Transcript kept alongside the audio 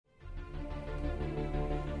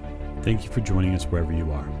Thank you for joining us wherever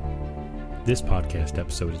you are. This podcast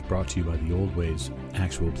episode is brought to you by the Old Ways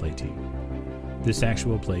Actual Play team. This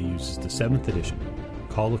actual play uses the 7th edition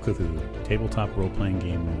Call of Cthulhu tabletop role-playing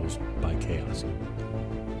game rules by Chaos.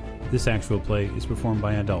 This actual play is performed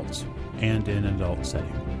by adults and in an adult setting.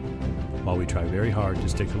 While we try very hard to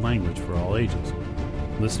stick to language for all ages,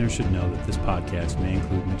 listeners should know that this podcast may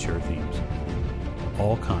include mature themes.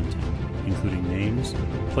 All content, including names,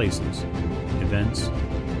 places, events,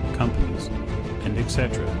 companies, and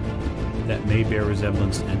etc., that may bear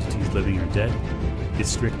resemblance to entities living or dead, is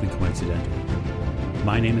strictly coincidental.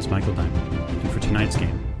 My name is Michael Diamond, and for tonight's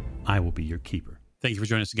game, I will be your keeper. Thank you for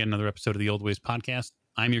joining us again, another episode of the Old Ways podcast.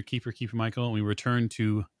 I'm your keeper, Keeper Michael, and we return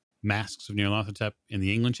to Masks of Nyarlathotep in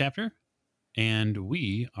the England chapter, and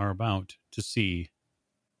we are about to see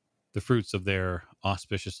the fruits of their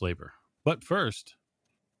auspicious labor. But first,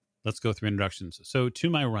 let's go through introductions. So to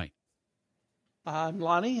my right, I'm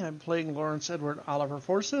Lonnie. I'm playing Lawrence Edward Oliver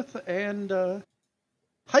Forsyth, and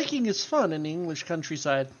hiking is fun in the English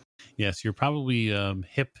countryside. Yes, you're probably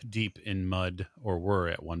hip deep in mud, or were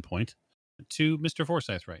at one point. To Mr.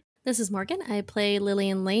 Forsyth, right? This is Morgan. I play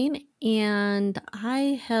Lillian Lane, and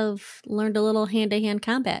I have learned a little hand-to-hand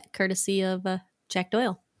combat, courtesy of Jack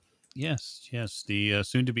Doyle. Yes, the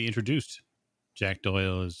soon-to-be introduced Jack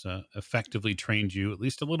Doyle has effectively trained you at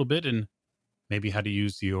least a little bit in maybe how to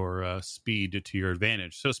use your speed to your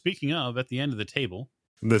advantage. So speaking of, at the end of the table...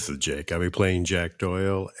 This is Jake. I'll be playing Jack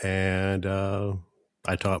Doyle, and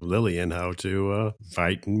I taught Lillian how to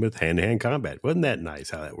fight with hand-to-hand combat. Wasn't that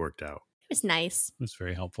nice how that worked out? It was nice. It was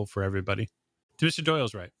very helpful for everybody. To Mr.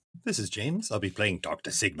 Doyle's right. This is James. I'll be playing Dr.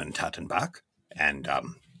 Sigmund Tattenbach, and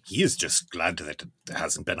he is just glad that there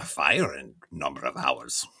hasn't been a fire in a number of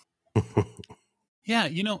hours. Yeah,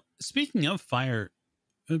 speaking of fire,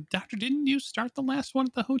 Doctor, didn't you start the last one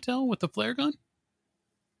at the hotel with the flare gun?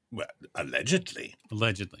 Well, allegedly.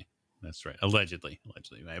 Allegedly. That's right. Allegedly.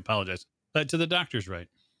 I apologize. But to the doctor's right.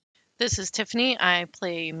 This is Tiffany. I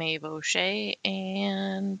play Meave O'Shea,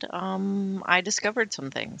 and I discovered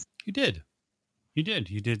some things. You did.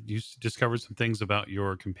 You discovered some things about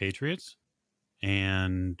your compatriots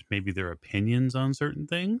and maybe their opinions on certain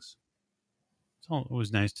things. It's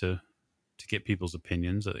always nice to get people's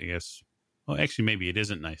opinions, I guess. Well, actually, maybe it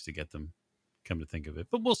isn't nice to get them, come to think of it,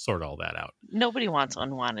 but we'll sort all that out. Nobody wants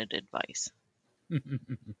unwanted advice.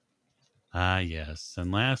 Ah, yes.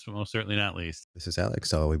 And last, but most certainly not least. This is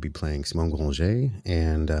Alex. I'll be playing Simone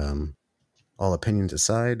and all opinions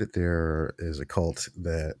aside, there is a cult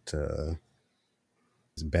that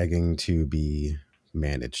is begging to be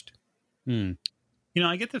managed.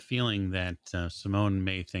 I get the feeling that Simone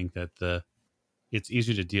may think that it's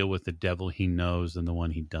easier to deal with the devil he knows than the one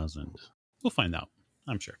he doesn't. We'll find out,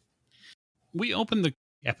 I'm sure. We open the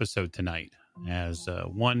episode tonight as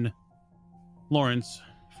one Lawrence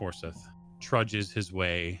Forsyth trudges his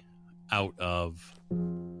way out of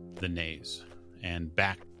the Naze and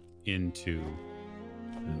back into,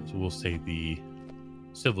 we'll say, the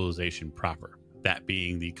civilization proper, that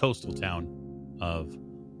being the coastal town of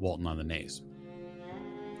Walton on the Naze.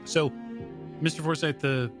 So, Mr. Forsyth,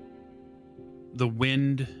 the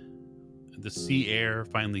wind, the sea air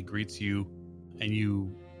finally greets you, and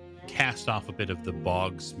you cast off a bit of the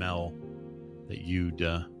bog smell that you'd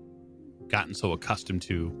gotten so accustomed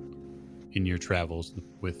to in your travels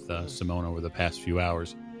with Simone over the past few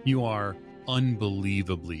hours. You are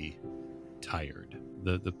unbelievably tired.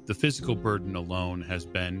 The physical burden alone has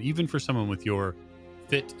been, even for someone with your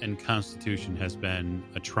fit and constitution, has been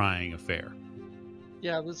a trying affair.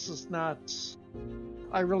 Yeah, this is not...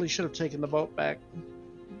 I really should have taken the boat back,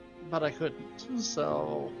 but I couldn't.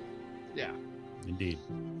 So, yeah. Indeed.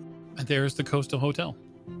 And there's the Coastal Hotel.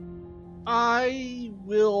 I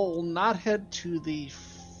will not head to the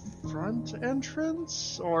front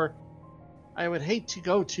entrance, or I would hate to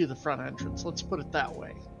go to the front entrance. Let's put it that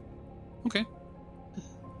way. Okay.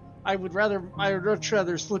 I would much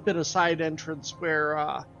rather slip in a side entrance where,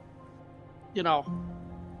 I'm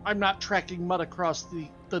not tracking mud across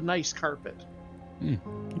the nice carpet.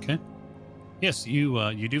 Okay. Yes,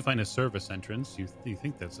 you do find a service entrance. You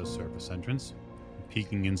think that's a service entrance.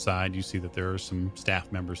 Peeking inside, you see that there are some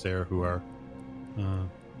staff members there who are,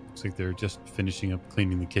 looks like they're just finishing up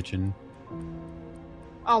cleaning the kitchen.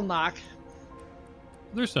 I'll knock.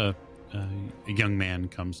 There's a young man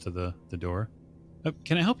comes to the door.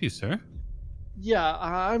 Can I help you, sir? Yeah,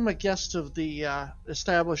 I'm a guest of the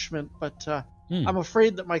establishment, but I'm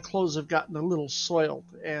afraid that my clothes have gotten a little soiled,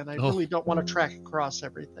 and I really don't want to track across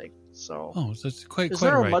everything. So, so it's quite. Is quite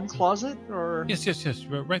there a right. mud closet, or? Yes.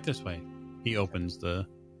 Right this way. He opens the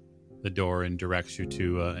door and directs you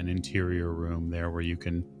to an interior room there where you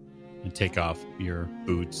can and take off your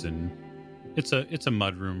boots, and it's a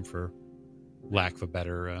mud room for lack of a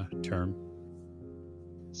better term.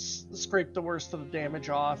 Scrape the worst of the damage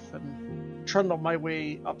off and trundle my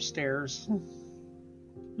way upstairs.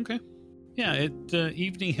 Okay. Yeah,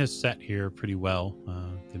 evening has set here pretty well.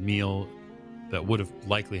 The meal that would have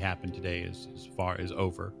likely happened today is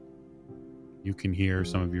over. You can hear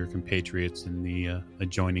some of your compatriots in the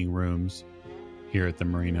adjoining rooms here at the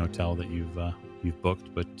Marine Hotel that you've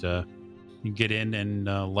booked, but you get in and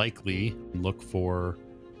likely look for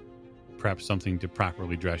perhaps something to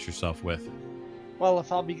properly dress yourself with. Well,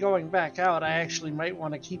 if I'll be going back out, I actually might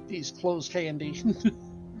want to keep these clothes handy.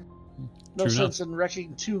 No sense in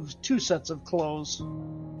wrecking two sets of clothes.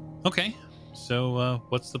 Okay, so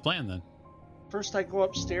what's the plan then? First, I go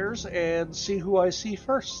upstairs and see who I see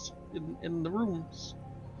first in the rooms.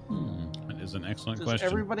 That is an excellent question.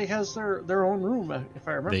 Everybody has their own room, if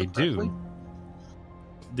I remember correctly. They do.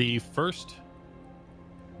 The first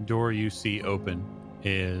door you see open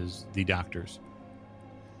is the doctor's.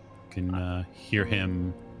 You can hear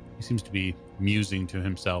him. He seems to be musing to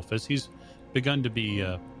himself, as he's begun to be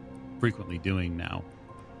frequently doing now.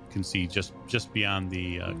 You can see just beyond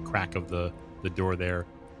the crack of the door there,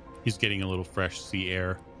 he's getting a little fresh sea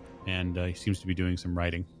air, and he seems to be doing some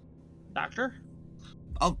writing. Doctor?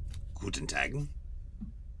 Oh, guten Tag.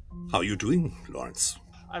 How are you doing, Lawrence?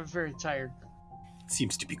 I'm very tired.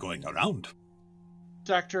 Seems to be going around.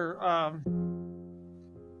 Doctor,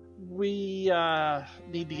 we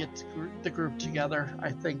need to get the group together,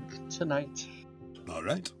 I think, tonight. All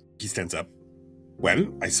right. He stands up. Well,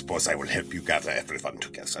 I suppose I will help you gather everyone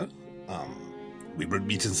together. We will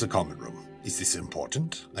meet in the common room. Is this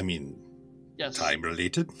important? I mean, yes. Time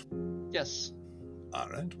related? Yes. All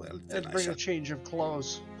right, well, then and bring a change of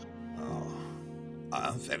clothes.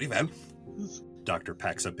 Very well. Doctor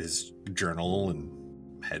packs up his journal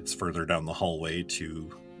and heads further down the hallway to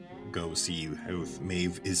go see if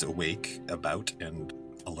Meave is awake, about, and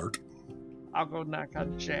alert. I'll go knock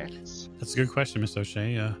on Jack's. That's a good question, Miss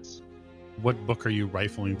O'Shea. What book are you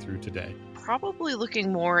rifling through today? Probably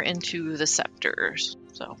looking more into the scepters.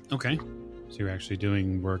 So. Okay. So you're actually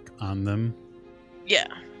doing work on them? Yeah.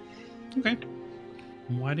 Okay.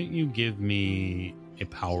 Why don't you give me a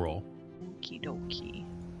power roll? Okie dokie.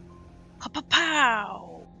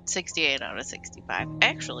 Pow! 68 out of 65.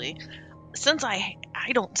 Actually, since I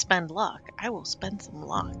don't spend luck, I will spend some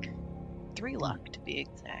luck. 3 luck to be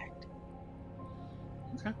exact.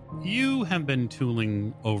 Okay. You have been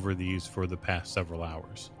tooling over these for the past several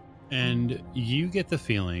hours, and you get the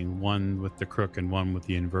feeling, one with the crook and one with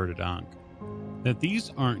the inverted ankh, that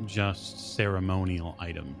these aren't just ceremonial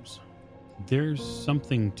items. There's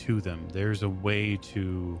something to them. There's a way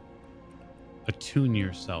to attune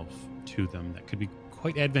yourself to them that could be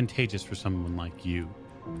quite advantageous for someone like you.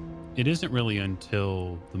 It isn't really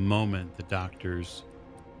until the moment the doctor's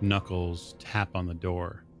knuckles tap on the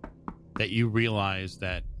door that you realize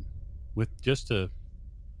that with just a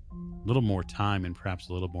little more time and perhaps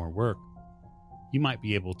a little more work, you might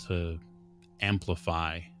be able to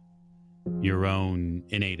amplify your own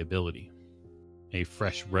innate ability, a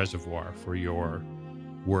fresh reservoir for your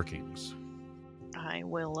workings. I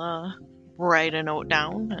will write a note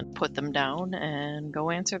down and put them down and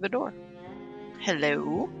go answer the door.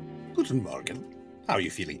 Hello? Guten Morgen. How are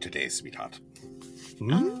you feeling today, sweetheart?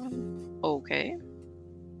 Okay.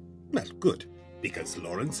 Well, good. Because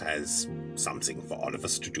Lawrence has something for all of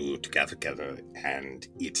us to do together, and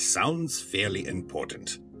it sounds fairly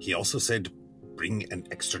important. He also said, bring an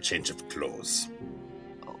extra change of clothes.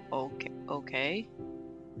 Okay.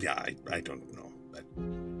 Yeah, I don't know, but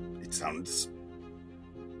it sounds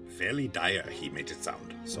fairly dire, he made it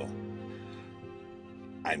sound, so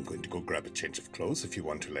I'm going to go grab a change of clothes if you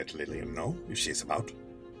want to let Lillian know if she's about.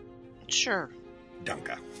 Sure.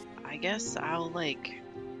 Danke. I guess I'll,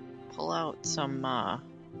 pull out some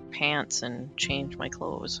pants and change my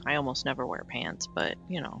clothes. I almost never wear pants, but,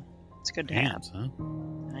 it's good to have. Pants, huh?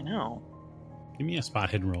 I know. Give me a spot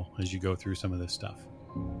hidden roll as you go through some of this stuff.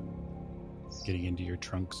 Getting into your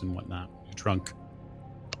trunks and whatnot. Your trunk.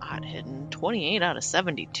 Spot hidden. 28 out of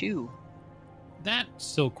 72. That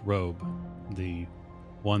silk robe, the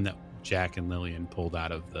one that Jack and Lillian pulled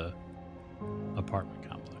out of the apartment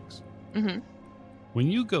complex. Mm-hmm. When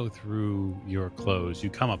you go through your clothes, you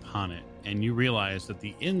come upon it, and you realize that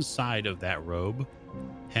the inside of that robe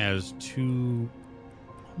has 2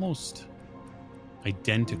 almost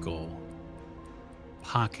identical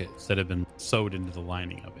pockets that have been sewed into the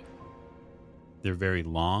lining of it. They're very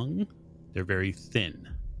long, they're very thin.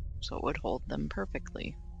 So it would hold them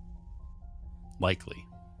perfectly. Likely.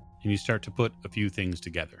 And you start to put a few things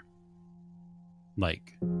together.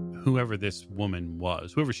 Like, whoever this woman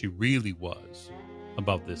was, whoever she really was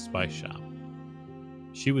above this spice shop,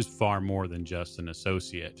 she was far more than just an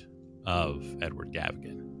associate of Edward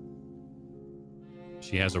Gavigan.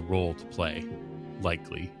 She has a role to play,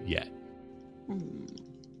 likely yet.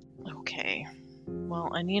 Okay. Well,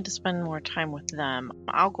 I need to spend more time with them.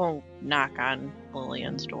 I'll go knock on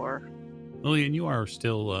Lillian's door. Lillian, you are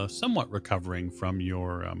still somewhat recovering from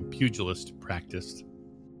your pugilist practice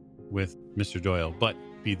with Mr. Doyle, but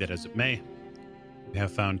be that as it may, you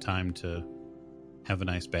have found time to have a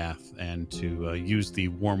nice bath and to use the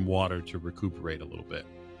warm water to recuperate a little bit.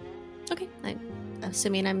 Okay, I'm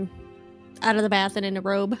assuming I'm out of the bath and in a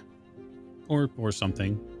robe. Or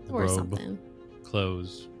something. Or robe, something.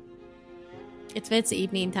 Clothes. It's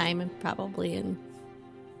evening time, probably, and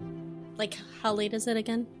like, how late is it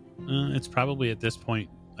again? It's probably at this point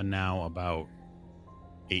now about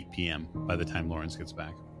 8 p.m. by the time Lawrence gets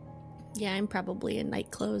back. Yeah, I'm probably in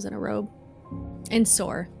night clothes and a robe. And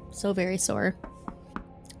sore. So very sore.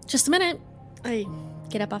 Just a minute. I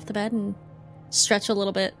get up off the bed and stretch a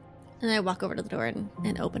little bit. And I walk over to the door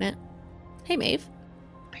and open it. Hey, Maeve.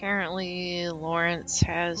 Apparently, Lawrence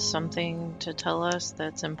has something to tell us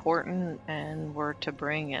that's important, and we're to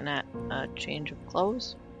bring in a change of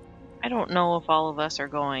clothes. I don't know if all of us are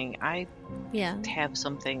going. I have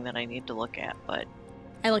something that I need to look at, but...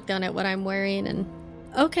 I look down at what I'm wearing and...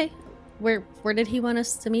 Okay. Where did he want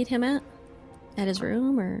us to meet him at? At his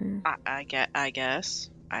room, or...? I guess.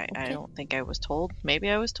 I don't think I was told. Maybe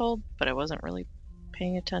I was told, but I wasn't really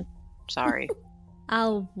paying attention. Sorry.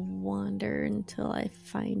 I'll wander until I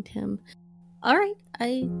find him. All right.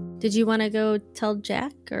 Did you want to go tell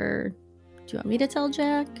Jack, or do you want me to tell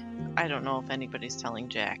Jack? I don't know if anybody's telling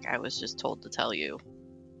Jack. I was just told to tell you.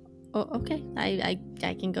 Oh, okay. I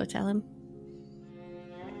can go tell him.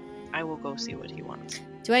 I will go see what he wants.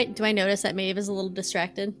 Do I notice that Maeve is a little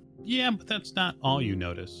distracted? Yeah, but that's not all you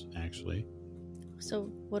notice, actually. So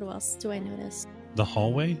what else do I notice? The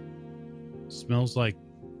hallway smells like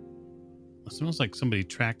somebody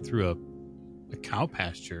tracked through a cow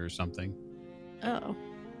pasture or something. Oh.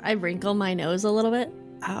 I wrinkle my nose a little bit.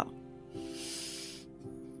 Oh.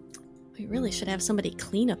 We really should have somebody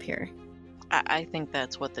clean up here. I think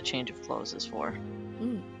that's what the change of clothes is for.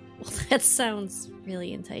 Well, that sounds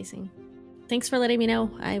really enticing. Thanks for letting me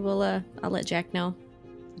know. I'll let Jack know.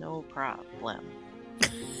 No problem.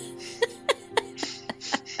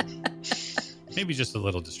 Maybe just a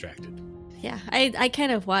little distracted. Yeah, I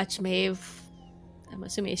kind of watch Maeve. I'm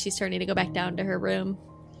assuming she's starting to go back down to her room.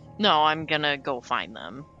 No, I'm gonna go find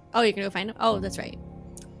them. Oh, you're gonna go find them? Oh, that's right.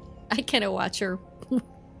 I kind of watch her,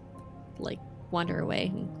 like, wander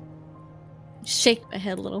away and shake my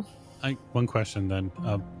head a little. One question then.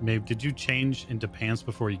 Maeve, did you change into pants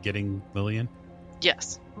before you getting Lillian?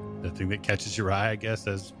 Yes. The thing that catches your eye, I guess,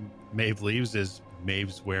 as Maeve leaves is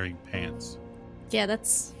Maeve's wearing pants. Yeah,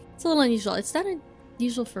 it's a little unusual. It's not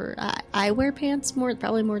unusual for... I wear pants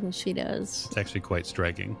probably more than she does. It's actually quite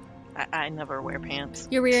striking. I never wear pants.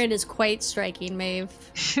 Your rear end is quite striking, Maeve.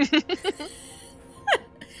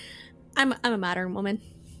 I'm a modern woman.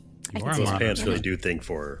 Those pants really do think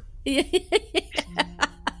for her.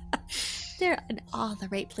 They're in all the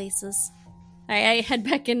right places. I head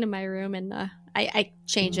back into my room and I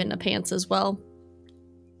change into pants as well.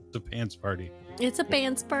 It's a pants party. It's a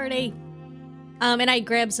pants party. And I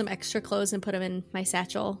grab some extra clothes and put them in my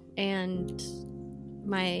satchel and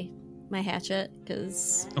my hatchet,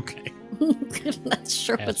 because okay. I'm not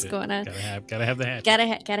sure hatchet. What's going on. Gotta have the hatchet.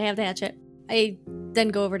 Gotta have the hatchet. I then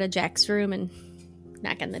go over to Jack's room and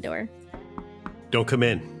knock on the door. Don't come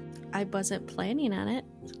in. I wasn't planning on it.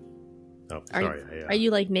 Oh, sorry. Are you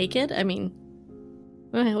like naked? I mean,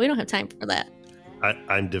 we don't have time for that.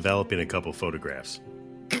 I'm developing a couple photographs.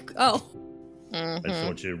 Oh. Mm-hmm. I just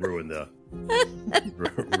want you to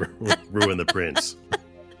ruin the prints.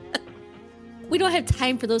 We don't have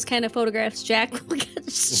time for those kind of photographs, Jack. We got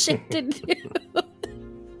shit to do.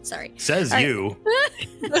 Sorry. Says you.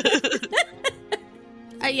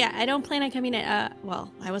 Yeah, I don't plan on coming in.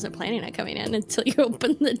 Well, I wasn't planning on coming in until you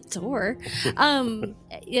opened the door.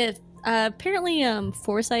 Apparently,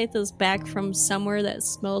 Forsyth is back from somewhere that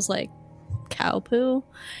smells like cow poo,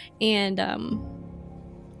 and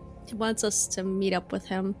he wants us to meet up with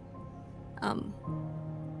him.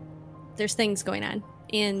 There's things going on,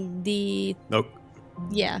 and Nope.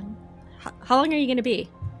 Yeah. How long are you going to be?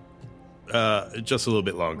 Just a little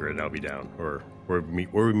bit longer, and I'll be down. Or where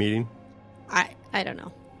we meeting? I don't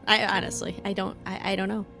know. I honestly, I don't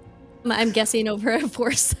know. I'm guessing over at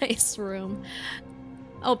Forsyth's room.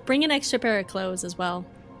 Oh, bring an extra pair of clothes as well.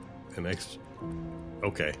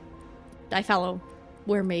 Okay. I follow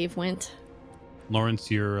where Maeve went.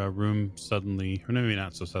 Lawrence, your room suddenly, or maybe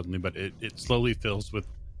not so suddenly, but it slowly fills with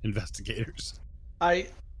investigators. I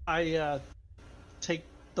take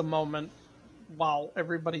the moment while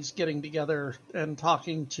everybody's getting together and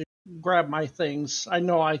talking to grab my things. I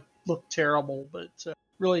know I look terrible, but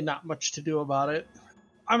really not much to do about it.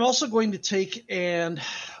 I'm also going to take and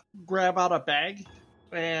grab out a bag,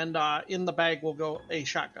 and in the bag will go a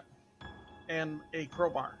shotgun and a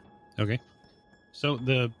crowbar. Okay. So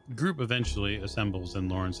the group eventually assembles in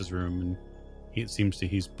Lawrence's room, and it seems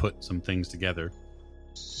he's put some things together.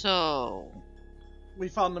 So... We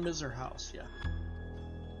found the Miser house, yeah.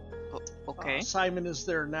 Okay. Simon is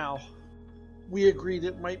there now. We agreed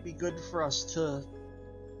it might be good for us to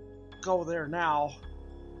go there now,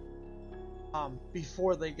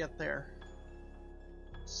 before they get there.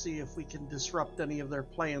 See if we can disrupt any of their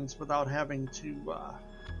plans without having to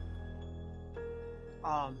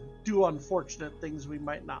do unfortunate things we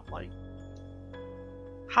might not like.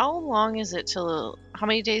 How long is it till... How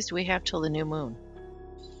many days do we have till the new moon?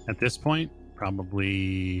 At this point,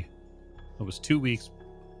 probably... It was 2 weeks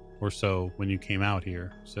or so when you came out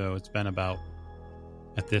here. So it's been about,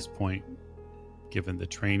 at this point, given the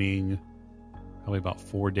training, probably about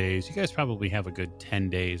 4 days. You guys probably have a good 10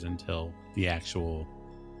 days until the actual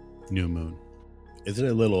new moon. Isn't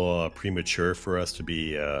it a little premature for us to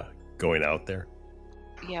be going out there?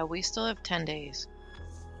 Yeah, we still have 10 days.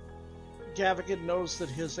 Gavigan knows that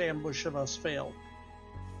his ambush of us failed.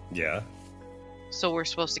 Yeah. So we're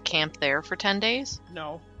supposed to camp there for 10 days?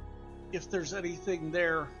 No. If there's anything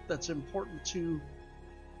there that's important to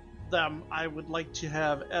them, I would like to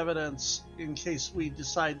have evidence in case we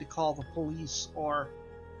decide to call the police, or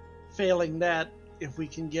failing that, if we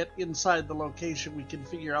can get inside the location, we can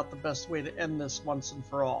figure out the best way to end this once and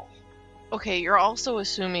for all. Okay, you're also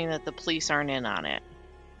assuming that the police aren't in on it.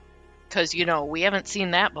 Because, we haven't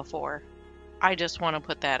seen that before. I just want to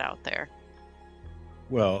put that out there.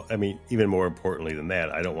 Well, I mean, even more importantly than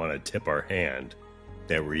that, I don't want to tip our hand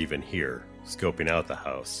that we're even here, scoping out the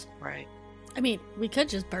house. Right. I mean, we could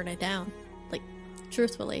just burn it down, like,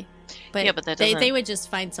 truthfully. But, yeah, but that doesn't... they would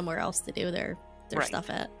just find somewhere else to do their right. stuff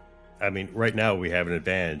at. I mean, right now we have an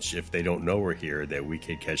advantage if they don't know we're here, that we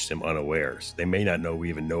could catch them unawares. They may not know we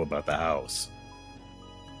even know about the house.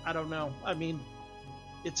 I don't know. I mean,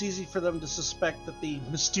 it's easy for them to suspect that the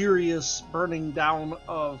mysterious burning down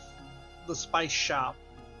of the spice shop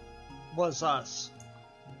was us.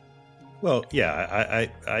 Well, yeah,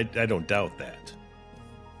 I don't doubt that.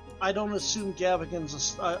 I don't assume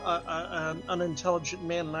Gavigan's an unintelligent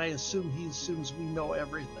man, and I assume he assumes we know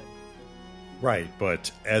everything. Right,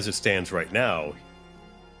 but as it stands right now,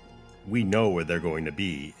 we know where they're going to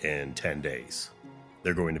be in 10 days.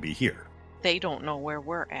 They're going to be here. They don't know where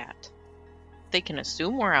we're at. They can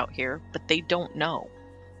assume we're out here, but they don't know.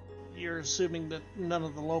 You're assuming that none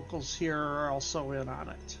of the locals here are also in on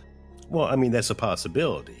it. Well, I mean, that's a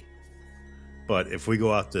possibility. But if we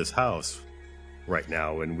go out this house right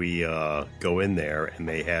now and we go in there and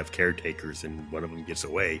they have caretakers and one of them gets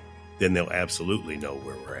away, then they'll absolutely know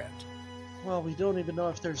where we're at. Well, we don't even know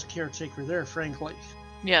if there's a caretaker there, frankly.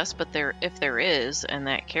 Yes, but if there is, and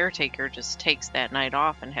that caretaker just takes that night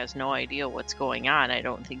off and has no idea what's going on, I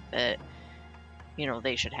don't think that,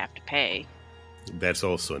 they should have to pay. That's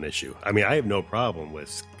also an issue. I mean, I have no problem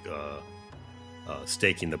with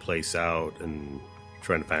staking the place out and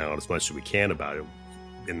trying to find out as much as we can about it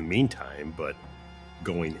in the meantime, but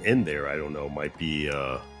going in there, I don't know, might be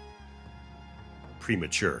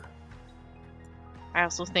premature. I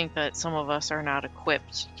also think that some of us are not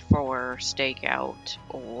equipped for stakeout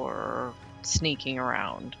or sneaking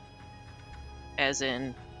around. As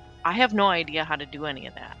in, I have no idea how to do any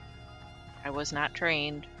of that. I was not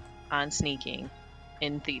trained on sneaking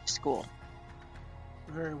in thief school.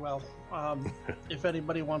 Very well. If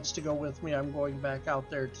anybody wants to go with me, I'm going back out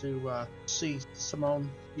there to see Simone.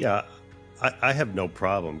 Yeah, I have no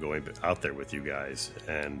problem going out there with you guys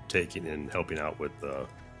and taking and helping out with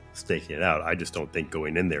staking it out. I just don't think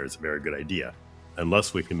going in there is a very good idea,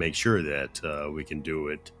 unless we can make sure that we can do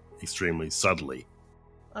it extremely subtly.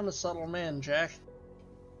 I'm a subtle man, Jack.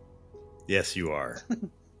 Yes, you are.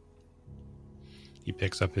 He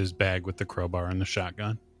picks up his bag with the crowbar and the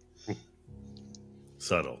shotgun.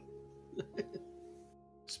 Subtle.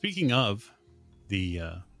 Speaking of the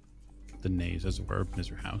Naze, as it were,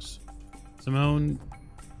 Miser House, Simone,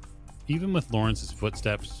 even with Lawrence's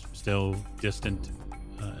footsteps still distant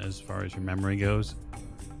as far as your memory goes,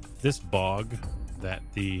 this bog that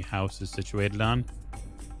the house is situated on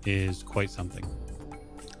is quite something.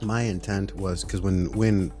 My intent was, because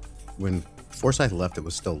when Forsyth left, it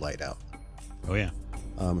was still light out. Oh yeah.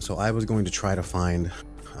 So I was going to try to find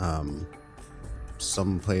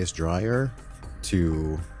someplace drier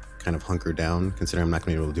to kind of hunker down, considering I'm not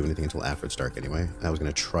going to be able to do anything until after it's dark anyway. And I was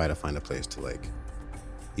going to try to find a place to like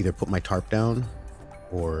either put my tarp down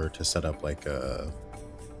or to set up like a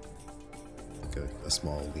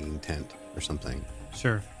small lean tent or something.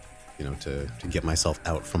 Sure. You know, to get myself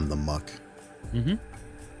out from the muck. Mm-hmm.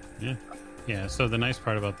 Yeah. Yeah, so the nice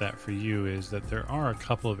part about that for you is that there are a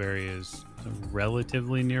couple of areas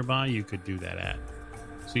relatively nearby you could do that at.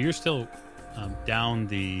 So you're still down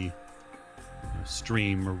the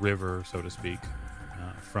stream or river, so to speak,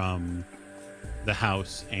 from the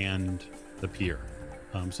house and the pier.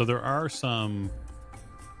 So there are some,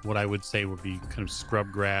 what I would say would be kind of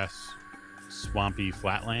scrub grass, swampy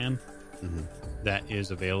flatland that is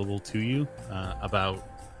available to you about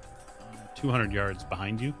 200 yards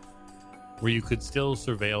behind you, where you could still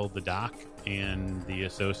surveil the dock and the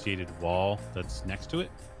associated wall that's next to it.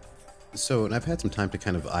 So, and I've had some time to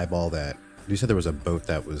kind of eyeball that. You said there was a boat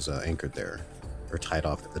that was anchored there or tied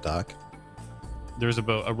off at the dock? There's a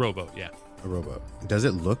rowboat, yeah. A rowboat. Does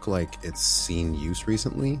it look like it's seen use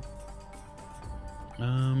recently?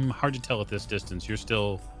 Hard to tell at this distance. You're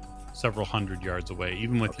still several hundred yards away.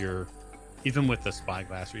 Even with the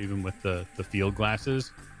spyglass or even with the field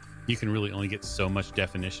glasses, you can really only get so much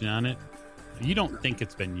definition on it. You don't think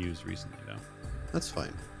it's been used recently, though. That's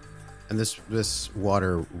fine. And this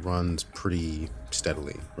water runs pretty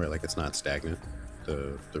steadily, right? Like it's not stagnant,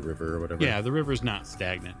 the river or whatever. Yeah, the river's not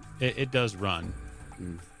stagnant. It does run.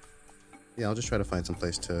 Yeah, I'll just try to find some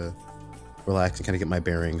place to relax and kind of get my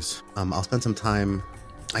bearings. I'll spend some time,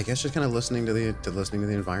 I guess, just kind of listening to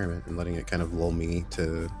the environment and letting it kind of lull me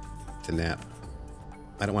to nap.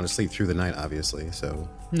 I don't want to sleep through the night, obviously. So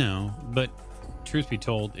no, but truth be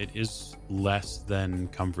told, it is less than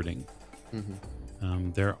comforting.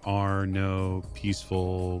 There are no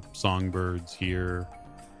peaceful songbirds here.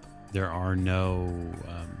 There are no,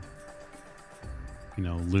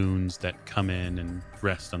 loons that come in and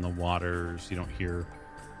rest on the waters. You don't hear,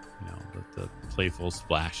 the playful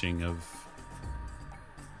splashing of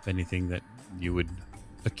anything that you would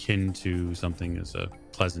akin to something as a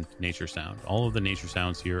pleasant nature sound. All of the nature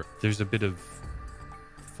sounds here, there's a bit of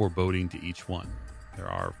foreboding to each one. There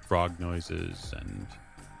are frog noises and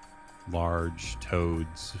large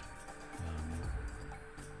toads.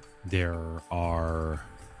 There are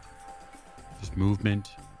just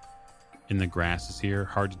movement in the grasses here.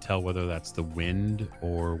 Hard to tell whether that's the wind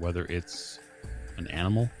or whether it's an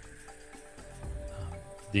animal.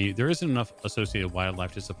 There isn't enough associated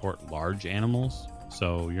wildlife to support large animals,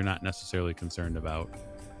 so you're not necessarily concerned about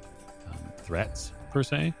threats per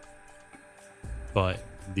se. But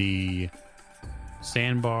the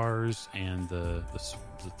sandbars and the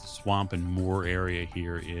swamp and moor area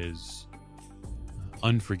here is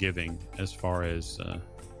unforgiving as far as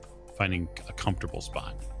finding a comfortable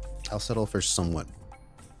spot. I'll settle for somewhat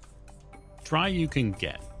dry you can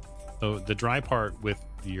get. So the dry part with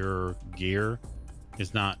your gear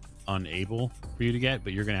is not unable for you to get,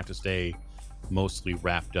 but you're going to have to stay mostly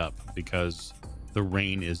wrapped up because the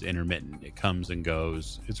rain is intermittent. It comes and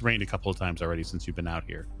goes. It's rained a couple of times already since you've been out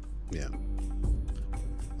here. Yeah.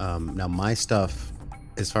 Now my stuff,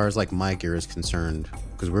 as far as like my gear is concerned,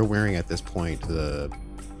 because we're wearing at this point the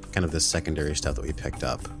kind of the secondary stuff that we picked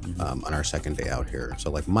up on our second day out here. So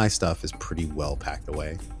like my stuff is pretty well packed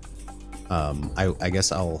away. I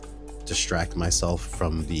guess I'll distract myself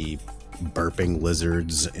from the burping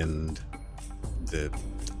lizards and the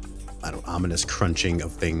ominous crunching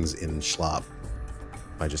of things in Schlop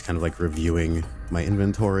by just kind of like reviewing my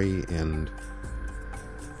inventory and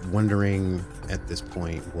wondering at this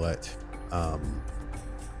point what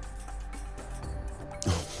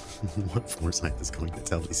what Forsyth is going to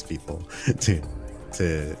tell these people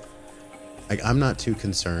to like. I'm not too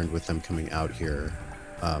concerned with them coming out here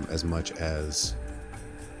as much as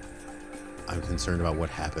I'm concerned about what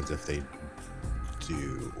happens if they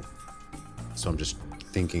do. So I'm just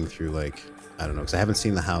thinking through, like, I don't know, because I haven't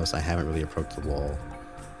seen the house. I haven't really approached the wall.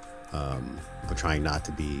 I'm trying not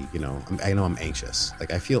to be, I know I'm anxious.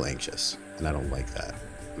 Like, I feel anxious, and I don't like that.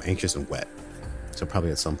 I'm anxious and wet. So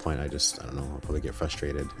probably at some point I don't know, I'll probably get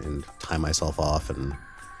frustrated and tie myself off and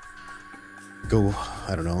go,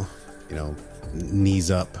 I don't know,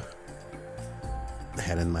 knees up,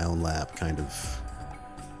 head in my own lap, kind of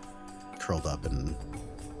curled up and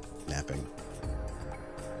napping.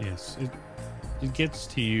 Yes, it gets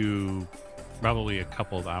to you probably a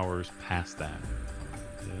couple of hours past that.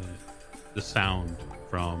 The sound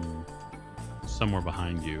from somewhere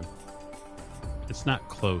behind you. It's not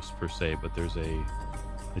close per se, but there's a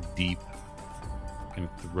deep, kind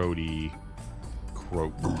of throaty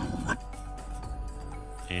croak.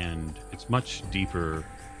 and it's much deeper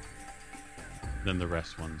than the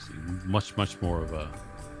rest ones. Much more of a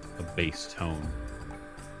bass tone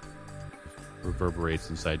reverberates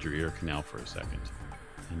inside your ear canal for a second.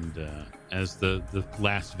 And as the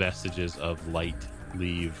last vestiges of light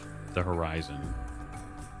leave the horizon,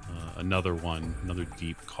 another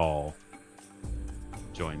deep call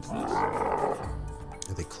joins this.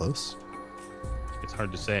 Are they close? It's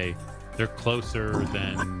hard to say. They're closer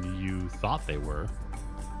than you thought they were.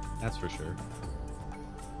 That's for sure.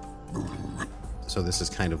 So this is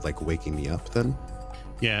kind of like waking me up then?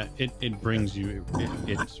 Yeah, it brings you,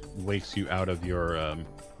 it wakes you out of your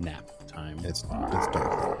nap time. It's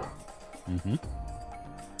dark. Mm-hmm.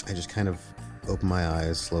 I just kind of open my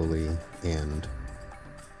eyes slowly, and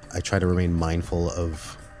I try to remain mindful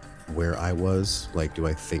of where I was. Like, do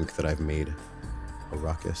I think that I've made a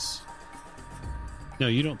ruckus? No,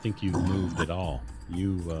 you don't think you've moved at all.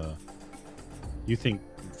 You think,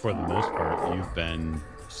 for the most part, you've been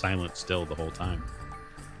silent still the whole time.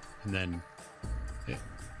 And then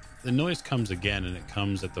the noise comes again, and it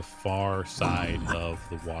comes at the far side of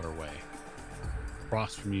the waterway.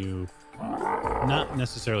 Across from you, not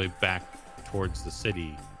necessarily back towards the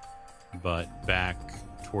city, but back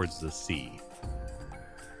towards the sea.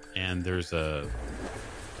 And there's a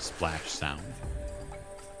splash sound.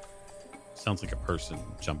 Sounds like a person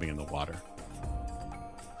jumping in the water.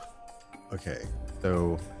 Okay,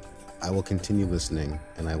 so I will continue listening,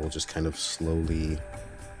 and I will just kind of slowly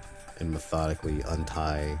and methodically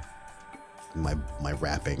untie my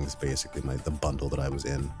wrappings, basically the bundle that I was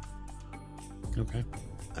in. Okay.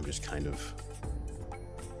 I'm just kind of,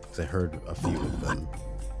 because I heard a few of them,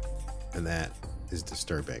 and that is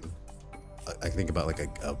disturbing. I think about like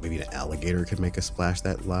maybe an alligator could make a splash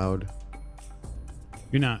that loud.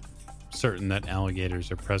 You're not certain that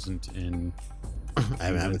alligators are present in. I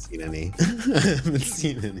haven't seen any. I haven't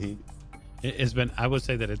seen any. It's been. I would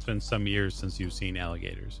say that it's been some years since you've seen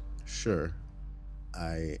alligators. Sure.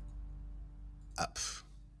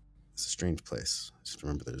 It's a strange place. Just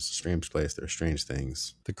remember, there's a strange place. There are strange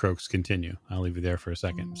things. The croaks continue. I'll leave you there for a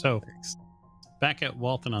second. So, Thanks. back at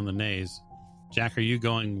Walton on the Naze, Jack, are you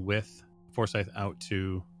going with Forsyth out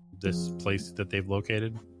to this place that they've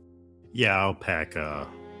located? Yeah, I'll pack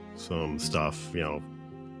some stuff,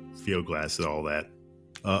 field glasses, all that.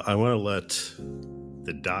 I want to let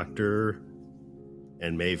the doctor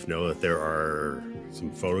and Meave know that there are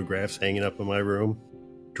some photographs hanging up in my room,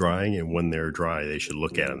 drying, and when they're dry, they should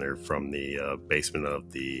look at them. They're from the basement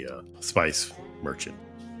of the spice merchant.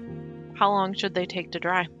 How long should they take to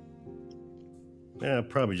dry? Yeah,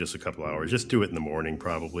 probably just a couple hours. Just do it in the morning,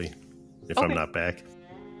 probably, if Okay. I'm not back.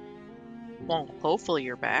 Well, hopefully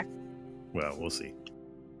you're back. Well, we'll see.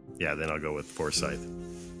 Yeah, then I'll go with Forsyth.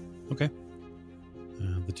 Okay.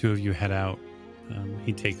 The two of you head out.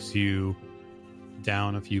 He takes you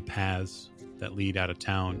down a few paths that lead out of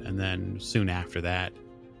town, and then soon after that,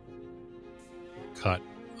 cut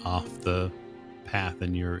off the path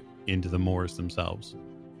and you're into the moors themselves.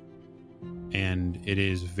 And it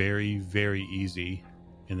is very, very easy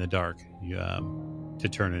in the dark to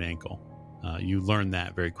turn an ankle. You learn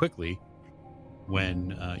that very quickly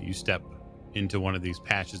when you step into one of these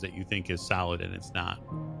patches that you think is solid and it's not.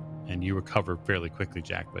 And you recover fairly quickly,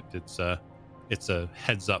 Jack, but it's a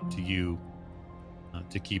heads up to you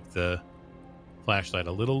to keep the flashlight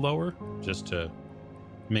a little lower, just to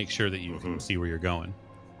make sure that you can see where you're going.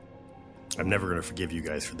 I'm never going to forgive you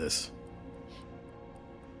guys for this.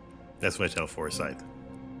 That's what I tell Forsyth.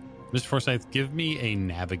 Mr. Forsyth, give me a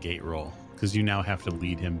navigate roll, because you now have to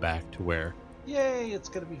lead him back to where. Yay, it's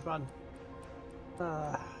going to be fun.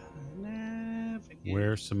 Navigate.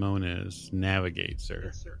 Where Simone is. Navigate, sir.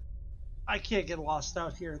 Yes, sir. I can't get lost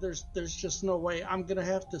out here. There's just no way. I'm going to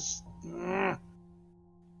have to...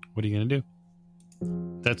 What are you going to do?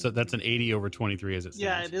 That's an 80 over 23 as it stands.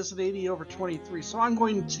 Yeah, it is an 80 over 23. So I'm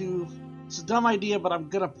going to... It's a dumb idea, but I'm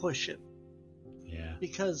going to push it. Yeah.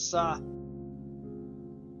 Because,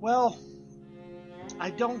 well, I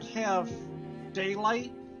don't have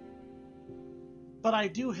daylight, but I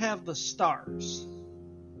do have the stars.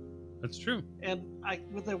 That's true. And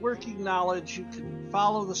with a working knowledge, you can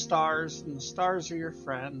follow the stars, and the stars are your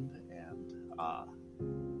friend. And,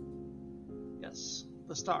 yes,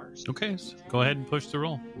 the stars. Okay, so go ahead and push the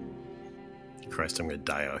roll. Christ, I'm going to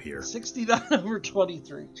die out here. 69 over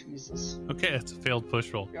 23. Jesus. Okay, that's a failed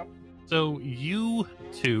push roll. Yep. So you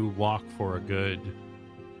two walk for a good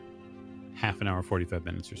half an hour, 45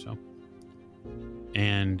 minutes or so.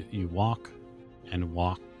 And you walk and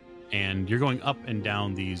walk, and you're going up and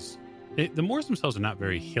down these. The moors themselves are not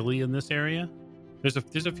very hilly in this area. There's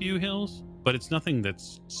a few hills, but it's nothing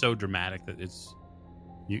that's so dramatic that it's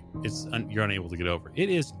you're unable to get over. It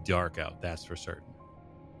is dark out, that's for certain.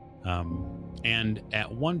 And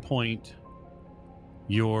at one point,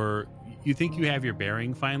 you think you have your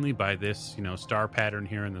bearing finally by this, star pattern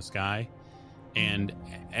here in the sky. And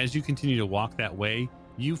as you continue to walk that way,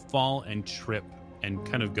 you fall and trip and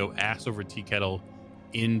kind of go ass over tea kettle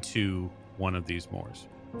into one of these moors.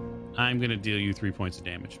 I'm going to deal you 3 points of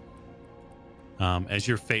damage. As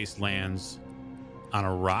your face lands on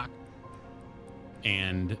a rock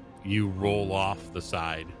and you roll off the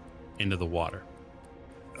side into the water.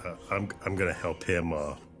 I'm going to help him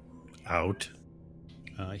out.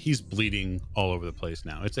 He's bleeding all over the place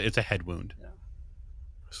now. It's a head wound. Yeah.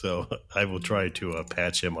 So I will try to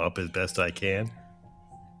patch him up as best I can.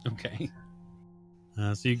 Okay.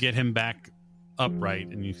 So you get him back upright,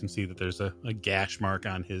 and you can see that there's a gash mark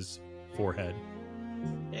on his forehead.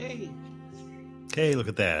 Hey, look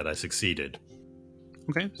at that. I succeeded.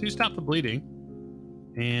 Okay, so you stop the bleeding.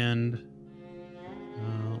 And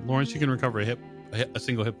Lawrence, you can recover a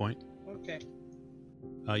single hit point. Okay.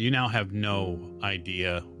 You now have no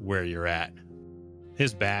idea where you're at.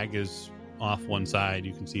 His bag is off one side.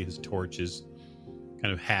 You can see his torch is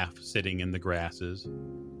kind of half sitting in the grasses.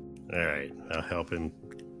 All right, I'll help him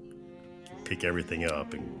pick everything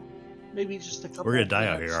up. And maybe just a couple. We're going to die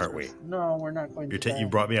out here, aren't we? No, we're not going to die. You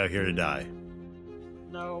brought me out here to die.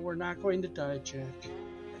 No, we're not going to die, Jack.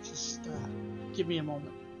 Just give me a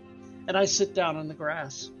moment. And I sit down in the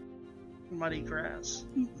grass. Muddy grass.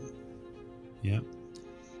 Yep.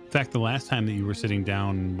 In fact, the last time that you were sitting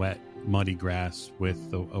down in wet, muddy grass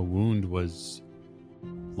with a wound was a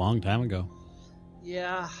long time ago.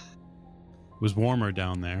 Yeah. It was warmer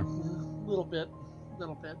down there. A little bit.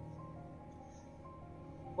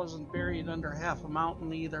 Wasn't buried under half a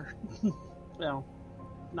mountain either. Well,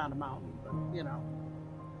 not a mountain, but,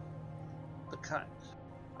 the cut.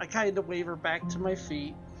 I kind of waver back to my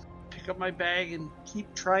feet, pick up my bag, and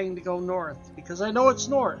keep trying to go north, because I know it's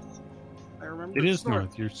north. I remember it is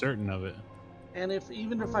north. You're certain of it. And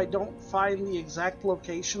even if I don't find the exact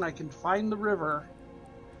location, I can find the river.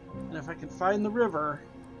 And if I can find the river,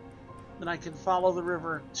 then I can follow the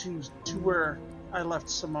river to where I left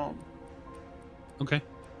Simone. Okay,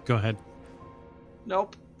 go ahead.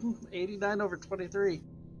 Nope. 89 over 23.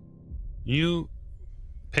 You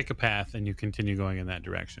pick a path and you continue going in that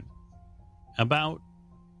direction. About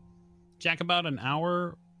an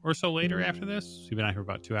hour or so later after this, you've been out here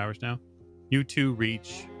about 2 hours now, you two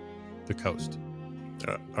reach the coast.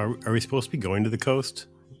 Are we supposed to be going to the coast?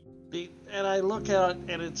 And I look at it,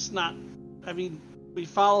 and it's not. I mean, we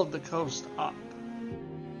followed the coast up.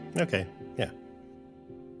 Okay, yeah.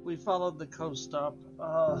 We followed the coast up.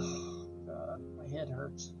 God, my head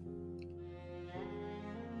hurts.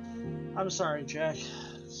 I'm sorry, Jack.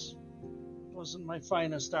 This wasn't my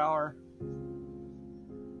finest hour.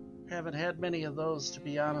 Haven't had many of those, to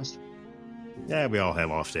be honest. Yeah, we all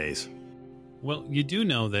have off days. Well, you do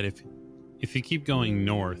know that if you keep going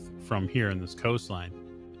north from here in this coastline,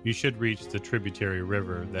 you should reach the tributary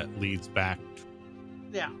river that leads back.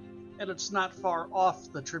 Yeah, and it's not far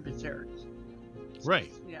off the tributaries.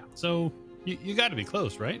 Right. Yeah. So you got to be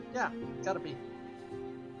close, right? Yeah, got to be.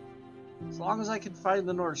 As long as I can find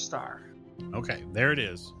the North Star. Okay, there it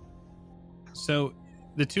is. So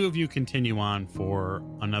the two of you continue on for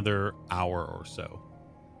another hour or so.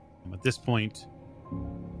 At this point,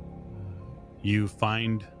 you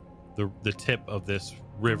find the tip of this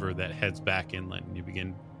river that heads back inland, and you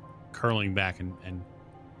begin curling back and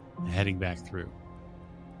heading back through.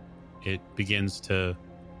 It begins to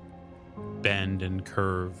bend and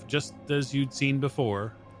curve just as you'd seen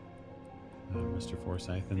before, Mr.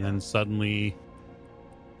 Forsyth, and then suddenly,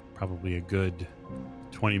 probably a good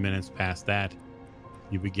 20 minutes past that,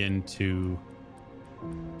 you begin to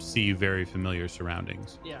see very familiar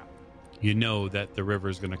surroundings. Yeah. You know that the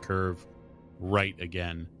river's going to curve right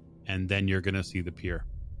again, and then you're going to see the pier.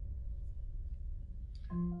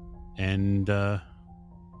 And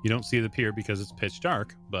you don't see the pier because it's pitch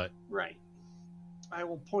dark, but... Right. I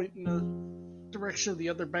will point in the direction of the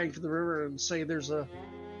other bank of the river and say there's a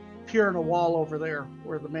pier and a wall over there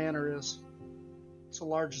where the manor is. It's a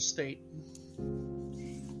large estate.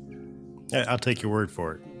 I'll take your word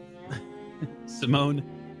for it. Simone,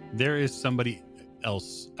 there is somebody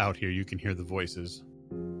else out here. You can hear the voices.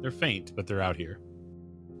 They're faint, but they're out here.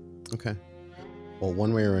 Okay. Well,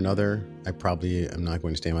 one way or another, I probably am not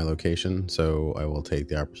going to stay in my location, so I will take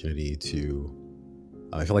the opportunity to...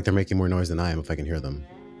 I feel like they're making more noise than I am if I can hear them.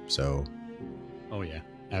 So... Oh, yeah.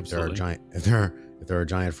 Absolutely. If there are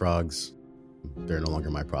giant frogs, they're no longer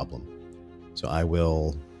my problem. So I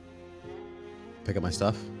will pick up my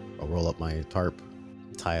stuff. I'll roll up my tarp,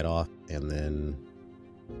 tie it off, and then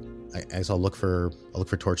I guess I'll look for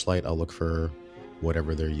torchlight. I'll look for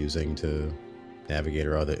whatever they're using to navigate,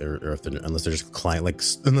 or if unless they're just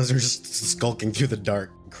unless they're just skulking through the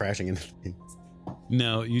dark, crashing into things.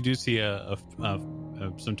 No, you do see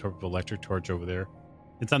some type of electric torch over there.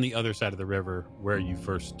 It's on the other side of the river where you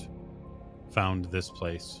first found this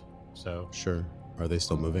place. So sure. Are they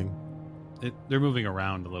still moving? They're moving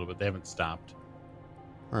around a little bit. They haven't stopped.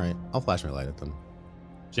 All right, I'll flash my light at them.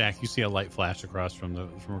 Jack, you see a light flash across from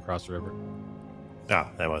across the river. Ah,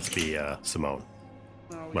 that must be Simone.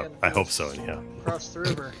 Oh, Well, I hope so. Yeah. Across the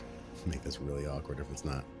river. Make this really awkward if it's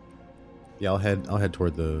not. Yeah, I'll head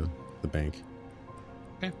toward the bank.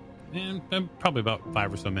 Okay, and probably about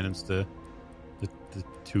 5 or so minutes, the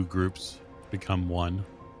two groups become one.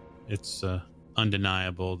 It's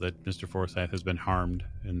undeniable that Mr. Forsyth has been harmed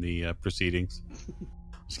in the proceedings.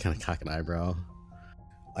 Just kind of cock an eyebrow.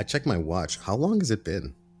 I checked my watch. How long has it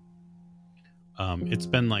been? It's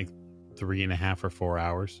been like 3.5 or 4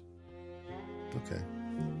 hours. Okay.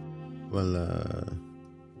 Well,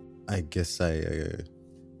 I guess I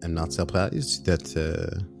am not surprised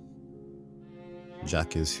that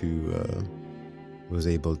Jack is who was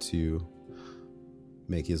able to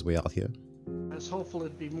make his way out here. I was hopeful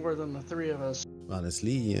it'd be more than the three of us.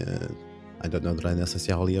 Honestly, I don't know that I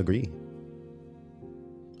necessarily agree.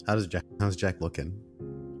 How's Jack looking?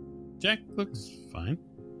 Jack looks fine.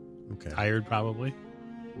 Okay. Tired, probably.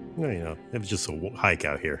 Well, it was just a hike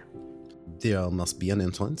out here. There must be an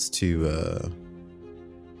entrance to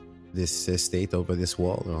this estate over this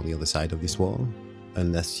wall, or on the other side of this wall,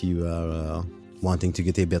 unless you are wanting to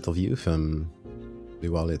get a better view from the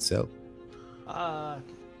wall itself.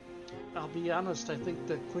 I'll be honest, I think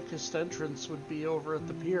the quickest entrance would be over at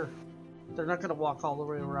the pier. They're not going to walk all the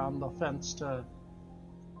way around the fence to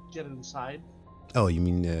get inside. Oh, you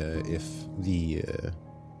mean if the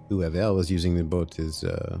whoever was using the boat is...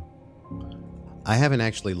 I haven't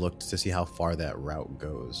actually looked to see how far that route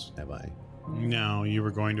goes, have I? No, you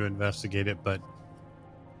were going to investigate it, but...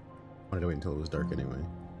 I wanted to wait until it was dark anyway.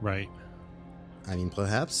 Right. I mean,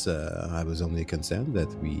 perhaps I was only concerned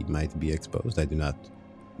that we might be exposed. I do not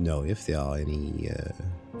know if there are any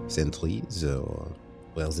sentries or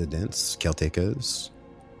residents, caretakers,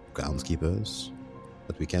 groundskeepers,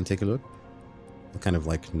 but we can take a look. I'll kind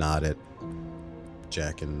of nod at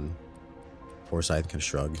Jack and Forsyth, kind of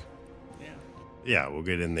shrug. Yeah, we'll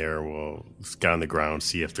get in there. We'll scout on the ground,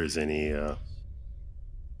 see if there's any,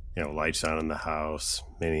 lights on in the house,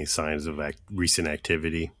 any signs of recent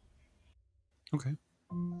activity. Okay.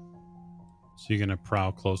 So you're going to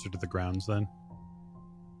prowl closer to the grounds then?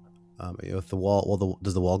 If the wall,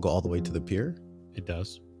 does the wall go all the way to the pier? It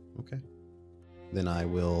does. Okay. Then I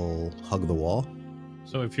will hug the wall.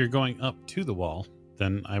 So if you're going up to the wall,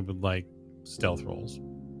 then I would like stealth rolls.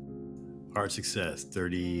 Hard success,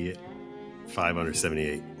 35 under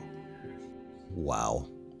 78. Wow.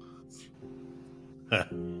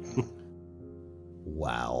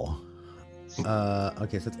 Wow.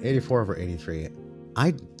 Okay, so it's 84 over 83.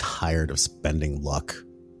 I'm tired of spending luck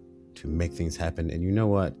to make things happen. And you know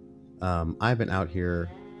what? I've been out here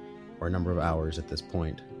for a number of hours at this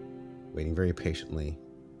point, waiting very patiently.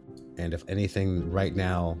 And if anything, right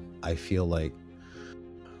now, I feel like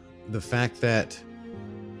the fact that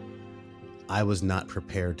I was not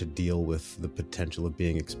prepared to deal with the potential of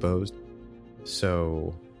being exposed.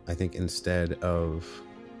 So I think instead of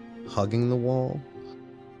hugging the wall,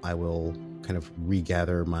 I will kind of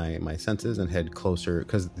regather my senses and head closer,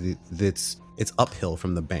 because it's uphill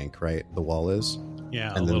from the bank, right? The wall is.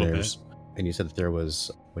 Yeah, and a then little there's, bit. And you said that there was,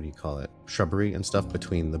 what do you call it? Shrubbery and stuff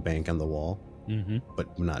between the bank and the wall,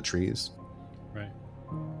 but not trees. Right.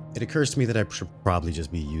 It occurs to me that I should probably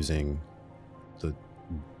just be using the,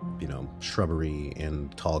 shrubbery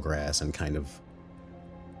and tall grass and kind of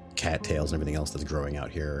cattails and everything else that's growing out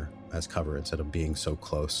here as cover instead of being so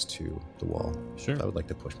close to the wall. Sure. So I would like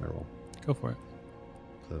to push my roll. Go for it.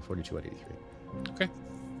 So 42 out of 83. Okay.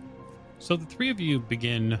 So the three of you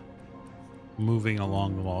begin moving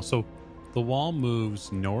along the wall. So the wall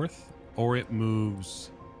moves north or it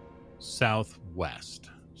moves southwest.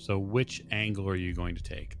 So which angle are you going to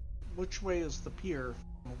take? Which way is the pier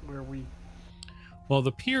where we... Well,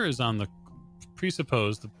 the pier is on the...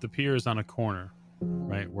 Presuppose the pier is on a corner,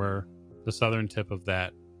 right? Where the southern tip of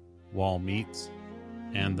that wall meets.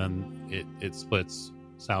 And then it splits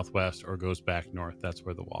southwest or goes back north. That's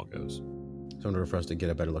where the wall goes. So in order for us to get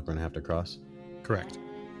a better look, we're going to have to cross? Correct.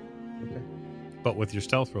 Okay. But with your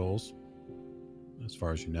stealth rolls, as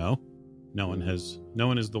far as you know, no one is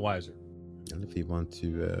the wiser. And if you want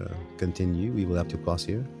to continue, we will have to cross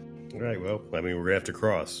here. All right, well, we're going to have to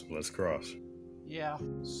cross. Let's cross. Yeah.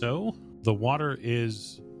 So the water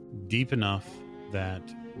is deep enough that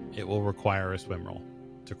it will require a swim roll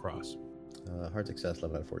to cross. Hard success,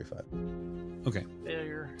 11 out of 45. Okay.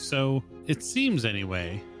 Failure. So it seems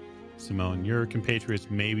anyway, Simone, your compatriots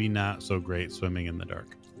maybe not so great swimming in the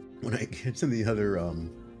dark. When I get to the other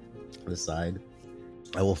the side,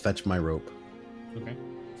 I will fetch my rope Okay.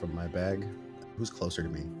 from my bag. Who's closer to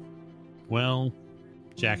me? Well,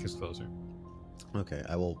 Jack is closer. Okay,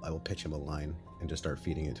 I will pitch him a line and just start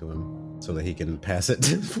feeding it to him so that he can pass it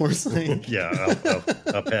to Forsyth. Yeah,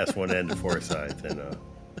 I'll pass one end to Forsyth,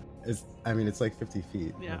 and it's like 50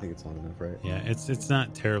 feet. Yeah. I think it's long enough, right? Yeah, it's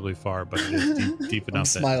not terribly far, but it is deep enough.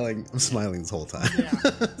 I'm smiling this whole time.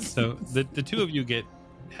 Yeah. So the two of you get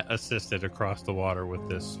assisted across the water with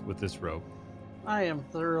this rope. I am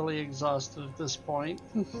thoroughly exhausted at this point.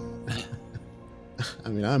 I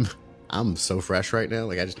mean, I'm so fresh right now.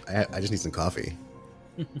 Like I just need some coffee.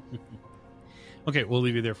 Okay, we'll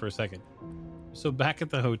leave you there for a second. So back at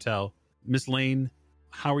the hotel, Miss Lane,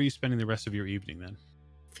 how are you spending the rest of your evening then?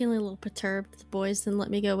 Feeling a little perturbed. The boys didn't let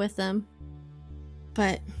me go with them.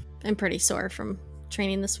 But I'm pretty sore from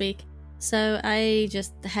training this week. So I